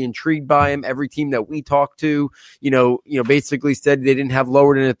 are really intrigued by him. Every team that we talked to, basically said they didn't have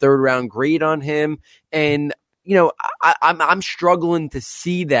lower than a 3rd round grade on him. And I'm struggling to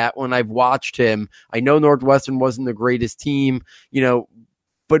see that when I've watched him. I know Northwestern wasn't the greatest team,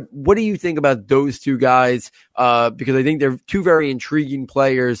 but what do you think about those two guys? Because I think they're two very intriguing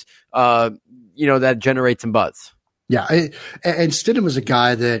players, that generate some buzz. Yeah, and Stidham is a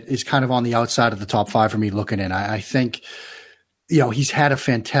guy that is kind of on the outside of the top 5 for me looking in. I think, he's had a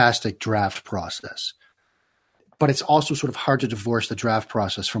fantastic draft process. But it's also sort of hard to divorce the draft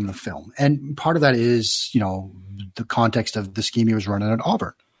process from the film. And part of that is, the context of the scheme he was running at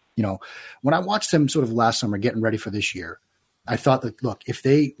Auburn. When I watched him sort of last summer getting ready for this year, I thought that, look, if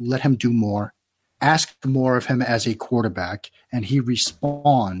they let him do more, ask more of him as a quarterback, and he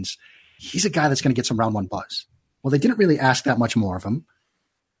responds, he's a guy that's going to get some round 1 buzz. Well, they didn't really ask that much more of him.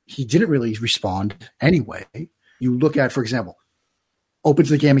 He didn't really respond anyway. You look at, for example, opens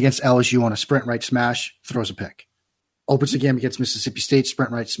the game against LSU on a sprint right smash, throws a pick. Opens the game against Mississippi State,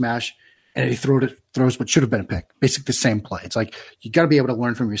 sprint right smash, and he throws what should have been a pick. Basically the same play. It's like you got to be able to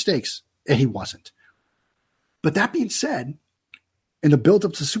learn from your mistakes, and he wasn't. But that being said, in the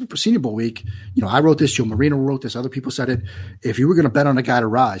build-up to Super Senior Bowl week, I wrote this, Joe Marino wrote this, other people said it. If you were going to bet on a guy to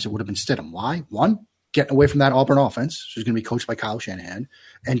rise, it would have been Stidham. Why? 1, getting away from that Auburn offense, who's going to be coached by Kyle Shanahan.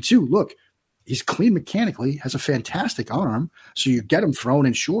 And 2, look, he's clean mechanically, has a fantastic arm, so you get him thrown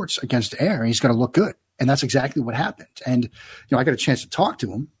in shorts against air, and he's going to look good. And that's exactly what happened. And, I got a chance to talk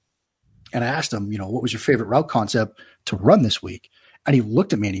to him, and I asked him, what was your favorite route concept to run this week? And he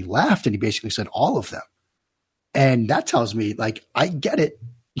looked at me and he laughed, and he basically said all of them. And that tells me, like, I get it.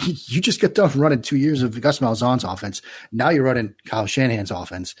 You just got done running 2 years of Gus Malzahn's offense. Now you're running Kyle Shanahan's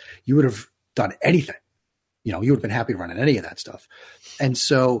offense. You would have done anything. You would have been happy running any of that stuff. And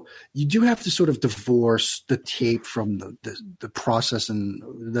so you do have to sort of divorce the tape from the process and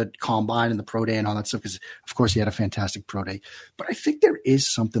the Combine and the Pro Day and all that stuff, because, of course, he had a fantastic Pro Day. But I think there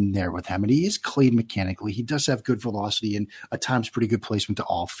is something there with him, and he is clean mechanically. He does have good velocity and at times pretty good placement to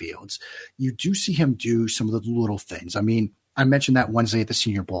all fields. You do see him do some of the little things. I mean, I mentioned that Wednesday at the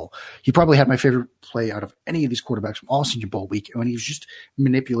Senior Bowl. He probably had my favorite play out of any of these quarterbacks from all Senior Bowl week when he was just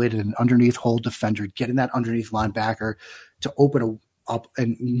manipulated an underneath hole defender, getting that underneath linebacker to open up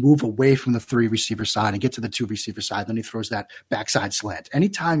and move away from the 3 receiver side and get to the 2 receiver side. Then he throws that backside slant.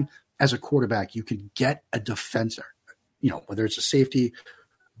 Anytime as a quarterback you can get a defender, whether it's a safety,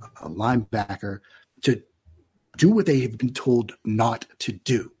 a linebacker, to do what they have been told not to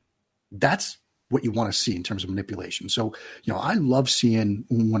do, that's what you want to see in terms of manipulation. So, I love seeing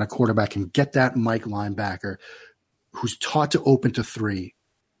when a quarterback can get that Mike linebacker who's taught to open to 3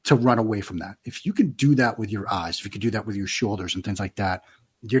 to run away from that. If you can do that with your eyes, if you can do that with your shoulders and things like that,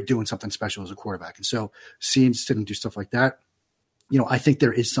 you're doing something special as a quarterback. And so seeing Stidham do stuff like that, I think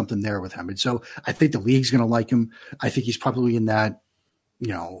there is something there with him. And so I think the league's going to like him. I think he's probably in that,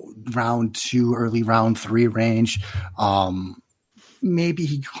 round 2, early round 3 range. Maybe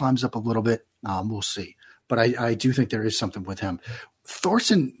he climbs up a little bit. We'll see. But I do think there is something with him.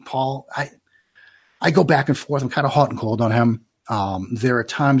 Thorson, Paul, I go back and forth. I'm kind of hot and cold on him. There are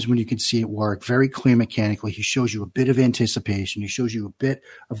times when you can see it work very clean mechanically. He shows you a bit of anticipation. He shows you a bit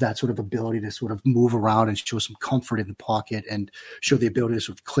of that sort of ability to sort of move around and show some comfort in the pocket and show the ability to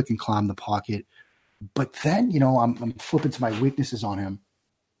sort of click and climb the pocket. But then, I'm flipping to my weaknesses on him.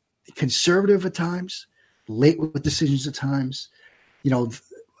 Conservative at times, late with decisions at times.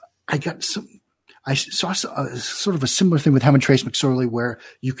 I saw sort of a similar thing with him and Trace McSorley, where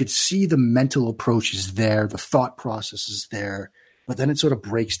you could see the mental approach is there, the thought process is there, but then it sort of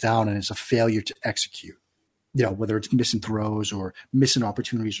breaks down and it's a failure to execute. Whether it's missing throws or missing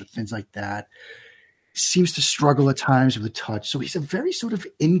opportunities or things like that. Seems to struggle at times with the touch. So he's a very sort of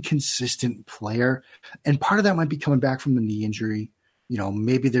inconsistent player. And part of that might be coming back from the knee injury.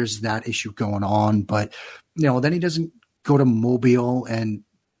 Maybe there's that issue going on, but, then he doesn't go to Mobile and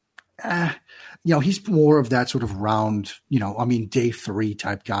he's more of that sort of round, day 3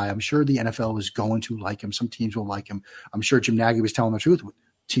 type guy. I'm sure the NFL is going to like him. Some teams will like him. I'm sure Jim Nagy was telling the truth.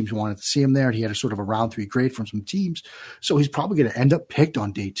 Teams wanted to see him there. He had a sort of a round 3 grade from some teams. So he's probably going to end up picked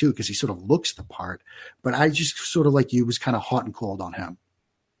on day 2 because he sort of looks the part. But I just sort of like you was kind of hot and cold on him.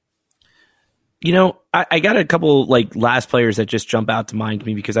 I got a couple last players that just jump out to mind to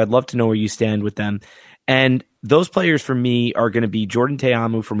me because I'd love to know where you stand with them. And those players for me are going to be Jordan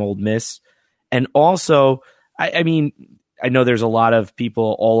Ta'amu from Ole Miss. And also, I know there's a lot of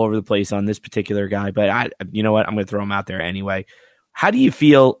people all over the place on this particular guy, but you know what? I'm going to throw him out there anyway. How do you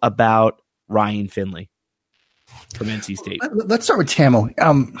feel about Ryan Finley from NC State? Let's start with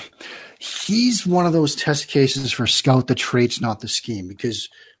Ta'amu. He's one of those test cases for scout the traits, not the scheme, because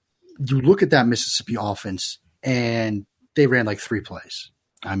you look at that Mississippi offense and they ran 3 plays.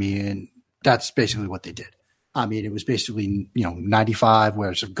 That's basically what they did. It was basically, 95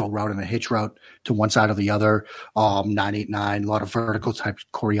 where it's a go route and a hitch route to one side or the other, 989, a lot of vertical type,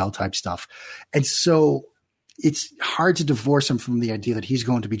 Coryell type stuff. And so it's hard to divorce him from the idea that he's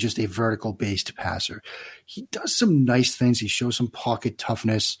going to be just a vertical based passer. He does some nice things. He shows some pocket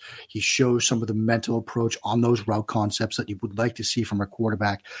toughness. He shows some of the mental approach on those route concepts that you would like to see from a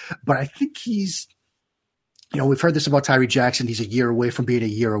quarterback. But I think he's, we've heard this about Tyree Jackson. He's a year away from being a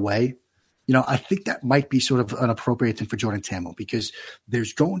year away. I think that might be sort of an appropriate thing for Jordan Ta'amu because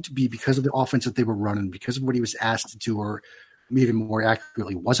there's going to be, because of the offense that they were running, because of what he was asked to do, or even more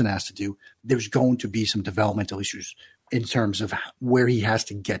accurately wasn't asked to do, there's going to be some developmental issues in terms of where he has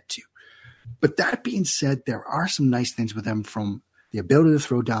to get to. But that being said, there are some nice things with him, from the ability to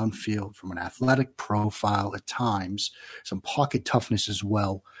throw downfield, from an athletic profile at times, some pocket toughness as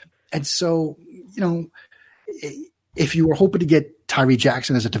well. And so, if you were hoping to get Tyree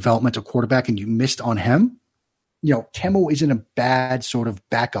Jackson as a developmental quarterback and you missed on him, Ta'amu isn't a bad sort of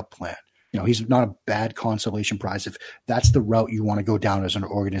backup plan. He's not a bad consolation prize if that's the route you want to go down as an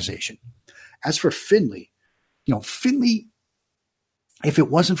organization. As for Finley, Finley, if it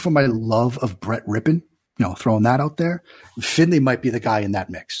wasn't for my love of Brett Rippon, throwing that out there, Finley might be the guy in that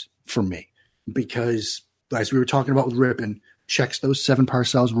mix for me, because as we were talking about with Rippon, checks those 7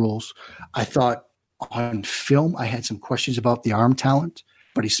 Parcells rules. I thought on film, I had some questions about the arm talent,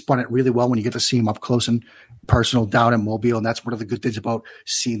 but he spun it really well when you get to see him up close and personal down in Mobile. And that's one of the good things about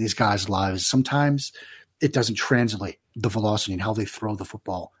seeing these guys live, is sometimes it doesn't translate the velocity and how they throw the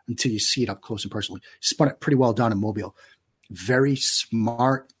football until you see it up close and personally. Spun it pretty well down in Mobile. Very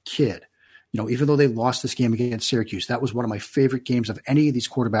smart kid. Even though they lost this game against Syracuse, that was one of my favorite games of any of these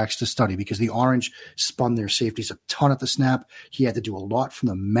quarterbacks to study, because the Orange spun their safeties a ton at the snap. He had to do a lot from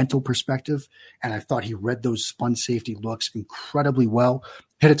the mental perspective, and I thought he read those spun safety looks incredibly well.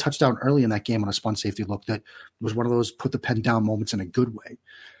 Hit a touchdown early in that game on a spun safety look that was one of those put the pen down moments in a good way.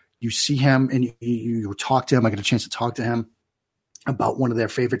 You see him and you talk to him. I got a chance to talk to him about one of their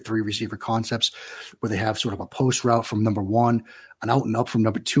favorite 3 receiver concepts, where they have sort of a post route from number 1, an out and up from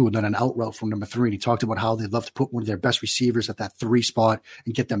number 2, and then an out route from number 3. And he talked about how they'd love to put one of their best receivers at that 3 spot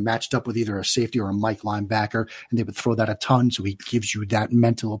and get them matched up with either a safety or a Mike linebacker. And they would throw that a ton. So he gives you that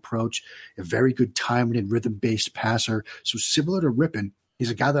mental approach, a very good timing and rhythm based passer. So similar to Rippon,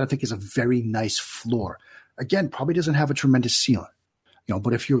 he's a guy that I think is a very nice floor. Again, probably doesn't have a tremendous ceiling,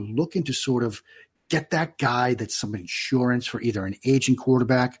 but if you're looking to sort of get that guy that's some insurance for either an aging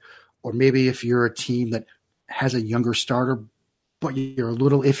quarterback, or maybe if you're a team that has a younger starter, but you're a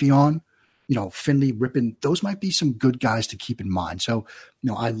little iffy on, Finley, Rippon, those might be some good guys to keep in mind. So,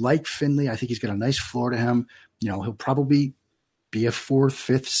 I like Finley. I think he's got a nice floor to him. He'll probably be a 4th,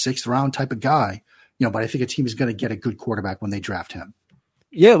 5th, 6th round type of guy, but I think a team is going to get a good quarterback when they draft him.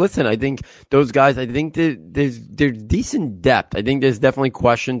 Yeah, listen, I think those guys, I think there's decent depth. I think there's definitely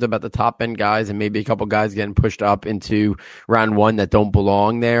questions about the top end guys and maybe a couple guys getting pushed up into round 1 that don't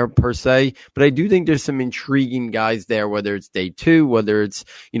belong there per se. But I do think there's some intriguing guys there, whether it's day 2, whether it's,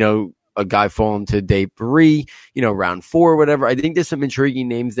 a guy falling to day 3, round 4, whatever. I think there's some intriguing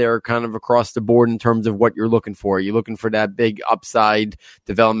names there kind of across the board in terms of what you're looking for. You're looking for that big upside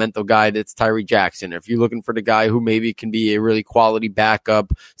developmental guy that's Tyree Jackson. If you're looking for the guy who maybe can be a really quality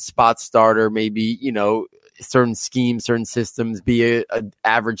backup, spot starter, maybe, certain schemes, certain systems, be a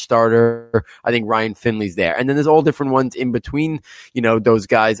average starter, I think Ryan Finley's there. And then there's all different ones in between, those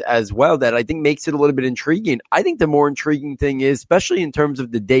guys as well that I think makes it a little bit intriguing. I think the more intriguing thing is, especially in terms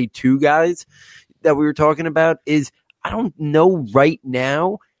of the day 2 guys that we were talking about, is I don't know right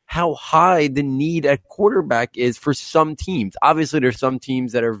now how high the need at quarterback is for some teams. Obviously, there's some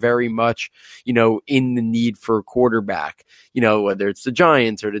teams that are very much, in the need for a quarterback, whether it's the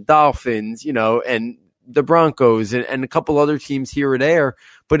Giants or the Dolphins, and the Broncos and a couple other teams here or there.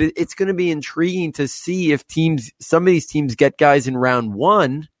 but it's going to be intriguing to see if some of these teams get guys in round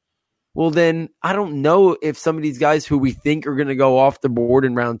 1. Well, then I don't know if some of these guys who we think are going to go off the board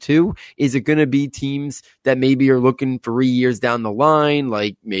in round 2, is it going to be teams that maybe are looking 3 years down the line,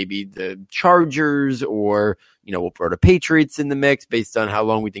 like maybe the Chargers, or, we'll throw the Patriots in the mix based on how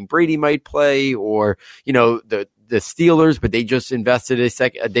long we think Brady might play, or, the Steelers, but they just invested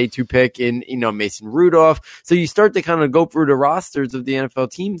a day 2 pick in, Mason Rudolph. So you start to kind of go through the rosters of the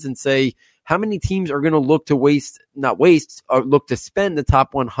NFL teams and say, how many teams are going to look to look to spend the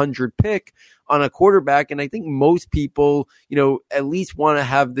top 100 pick on a quarterback? And I think most people, at least want to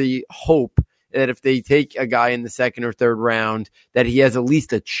have the hope that if they take a guy in the second or third round, that he has at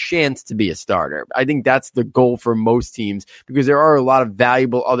least a chance to be a starter. I think that's the goal for most teams, because there are a lot of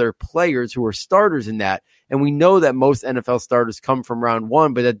valuable other players who are starters in that. And we know that most NFL starters come from round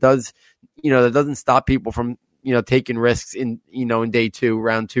 1, but that doesn't stop people from, taking risks in day 2,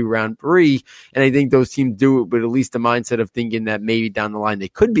 round 2, round 3. And I think those teams do it with at least the mindset of thinking that maybe down the line they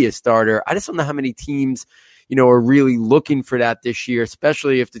could be a starter. I just don't know how many teams, are really looking for that this year,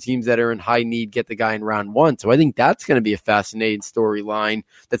 especially if the teams that are in high need get the guy in round 1. So I think that's going to be a fascinating storyline,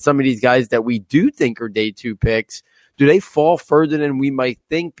 that some of these guys that we do think are day 2 picks, do they fall further than we might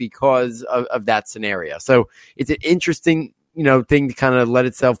think because of that scenario? So it's an interesting thing to kind of let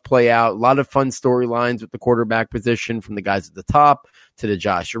itself play out. A lot of fun storylines with the quarterback position, from the guys at the top to the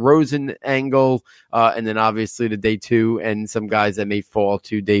Josh Rosen angle, and then obviously the day 2 and some guys that may fall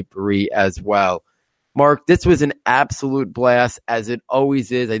to day 3 as well. Mark, this was an absolute blast, as it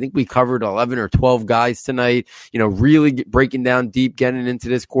always is. I think we covered 11 or 12 guys tonight, really breaking down deep, getting into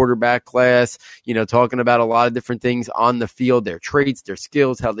this quarterback class, talking about a lot of different things on the field, their traits, their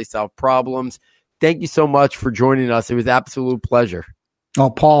skills, how they solve problems. Thank you so much for joining us. It was an absolute pleasure. Oh,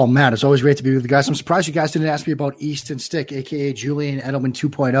 Paul, Matt, it's always great to be with you guys. I'm surprised you guys didn't ask me about Easton Stick, a.k.a. Julian Edelman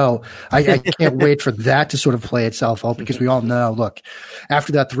 2.0. I can't wait for that to sort of play itself out, because we all know, look,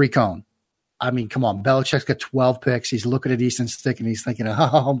 after that 3-cone, I mean, come on, Belichick's got 12 picks. He's looking at Easton Stick and he's thinking,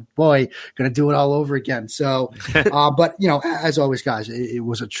 oh boy, going to do it all over again. So, but as always, guys, it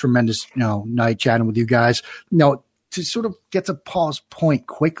was a tremendous, night chatting with you guys. To sort of get to Paul's point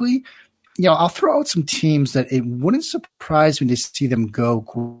quickly, I'll throw out some teams that it wouldn't surprise me to see them go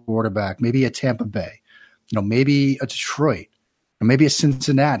quarterback. Maybe a Tampa Bay, maybe a Detroit, or maybe a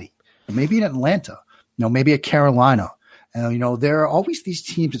Cincinnati, or maybe an Atlanta, maybe a Carolina. There are always these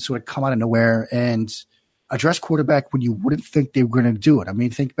teams that sort of come out of nowhere and address quarterback when you wouldn't think they were going to do it. I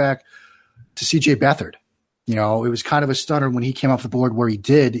mean, think back to C.J. Beathard. It was kind of a stunner when he came off the board where he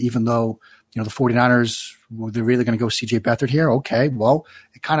did, even though, the 49ers, were they really going to go C.J. Beathard here? Okay, well,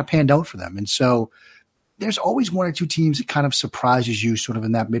 it kind of panned out for them. And so there's always one or two teams that kind of surprises you sort of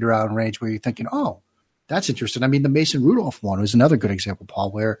in that mid-round range where you're thinking, oh, that's interesting. I mean, the Mason Rudolph one was another good example,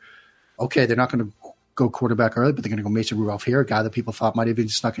 Paul, where, okay, they're not going to go quarterback early, but they're going to go Mason Rudolph here, a guy that people thought might have even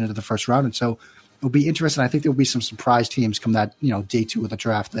snuck into the first round. And so it'll be interesting. I think there'll be some surprise teams come that, day 2 of the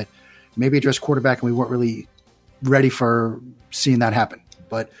draft that maybe address quarterback, and we weren't really ready for seeing that happen.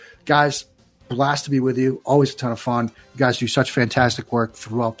 But guys, blast to be with you. Always a ton of fun. You guys do such fantastic work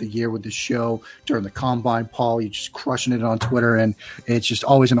throughout the year with the show, during the combine. Paul, you're just crushing it on Twitter, and it's just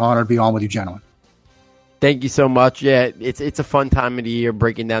always an honor to be on with you, gentlemen. Thank you so much. Yeah, it's a fun time of the year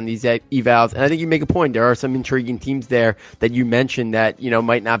breaking down these evals. And I think you make a point. There are some intriguing teams there that you mentioned that,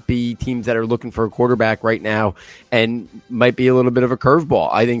 might not be teams that are looking for a quarterback right now and might be a little bit of a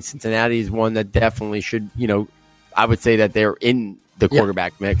curveball. I think Cincinnati is one that definitely should, I would say that they're in the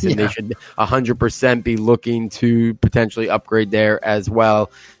quarterback mix, and they should 100% be looking to potentially upgrade there as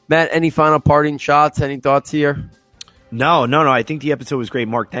well. Matt, any final parting shots? Any thoughts here? No. I think the episode was great.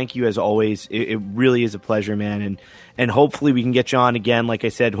 Mark, thank you as always. It really is a pleasure, man. And hopefully we can get you on again. Like I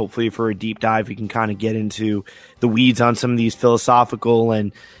said, hopefully for a deep dive, we can kind of get into the weeds on some of these philosophical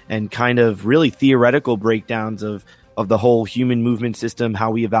and kind of really theoretical breakdowns of the whole human movement system,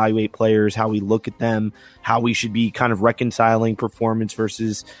 how we evaluate players, how we look at them, how we should be kind of reconciling performance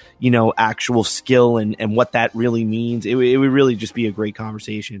versus, actual skill and what that really means. It would really just be a great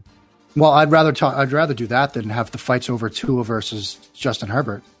conversation. Well, I'd rather do that than have the fights over Tua versus Justin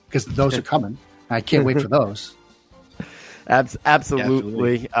Herbert, because those are coming. I can't wait for those.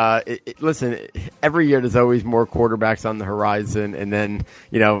 Absolutely. Listen, every year there's always more quarterbacks on the horizon, and then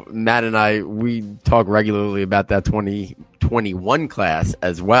Matt and I, we talk regularly about that 2021 class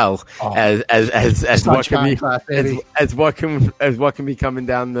as well as what can be coming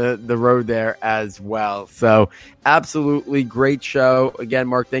down the road there as well. So absolutely great show again,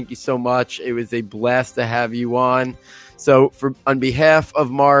 Mark. Thank you so much. It was a blast to have you on. So on behalf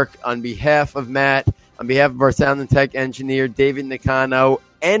of Mark, on behalf of Matt, on behalf of our sound and tech engineer, David Nicano,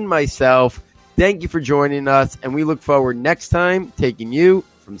 and myself, thank you for joining us, and we look forward next time taking you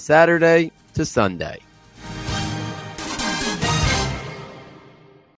from Saturday to Sunday.